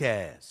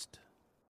podcast.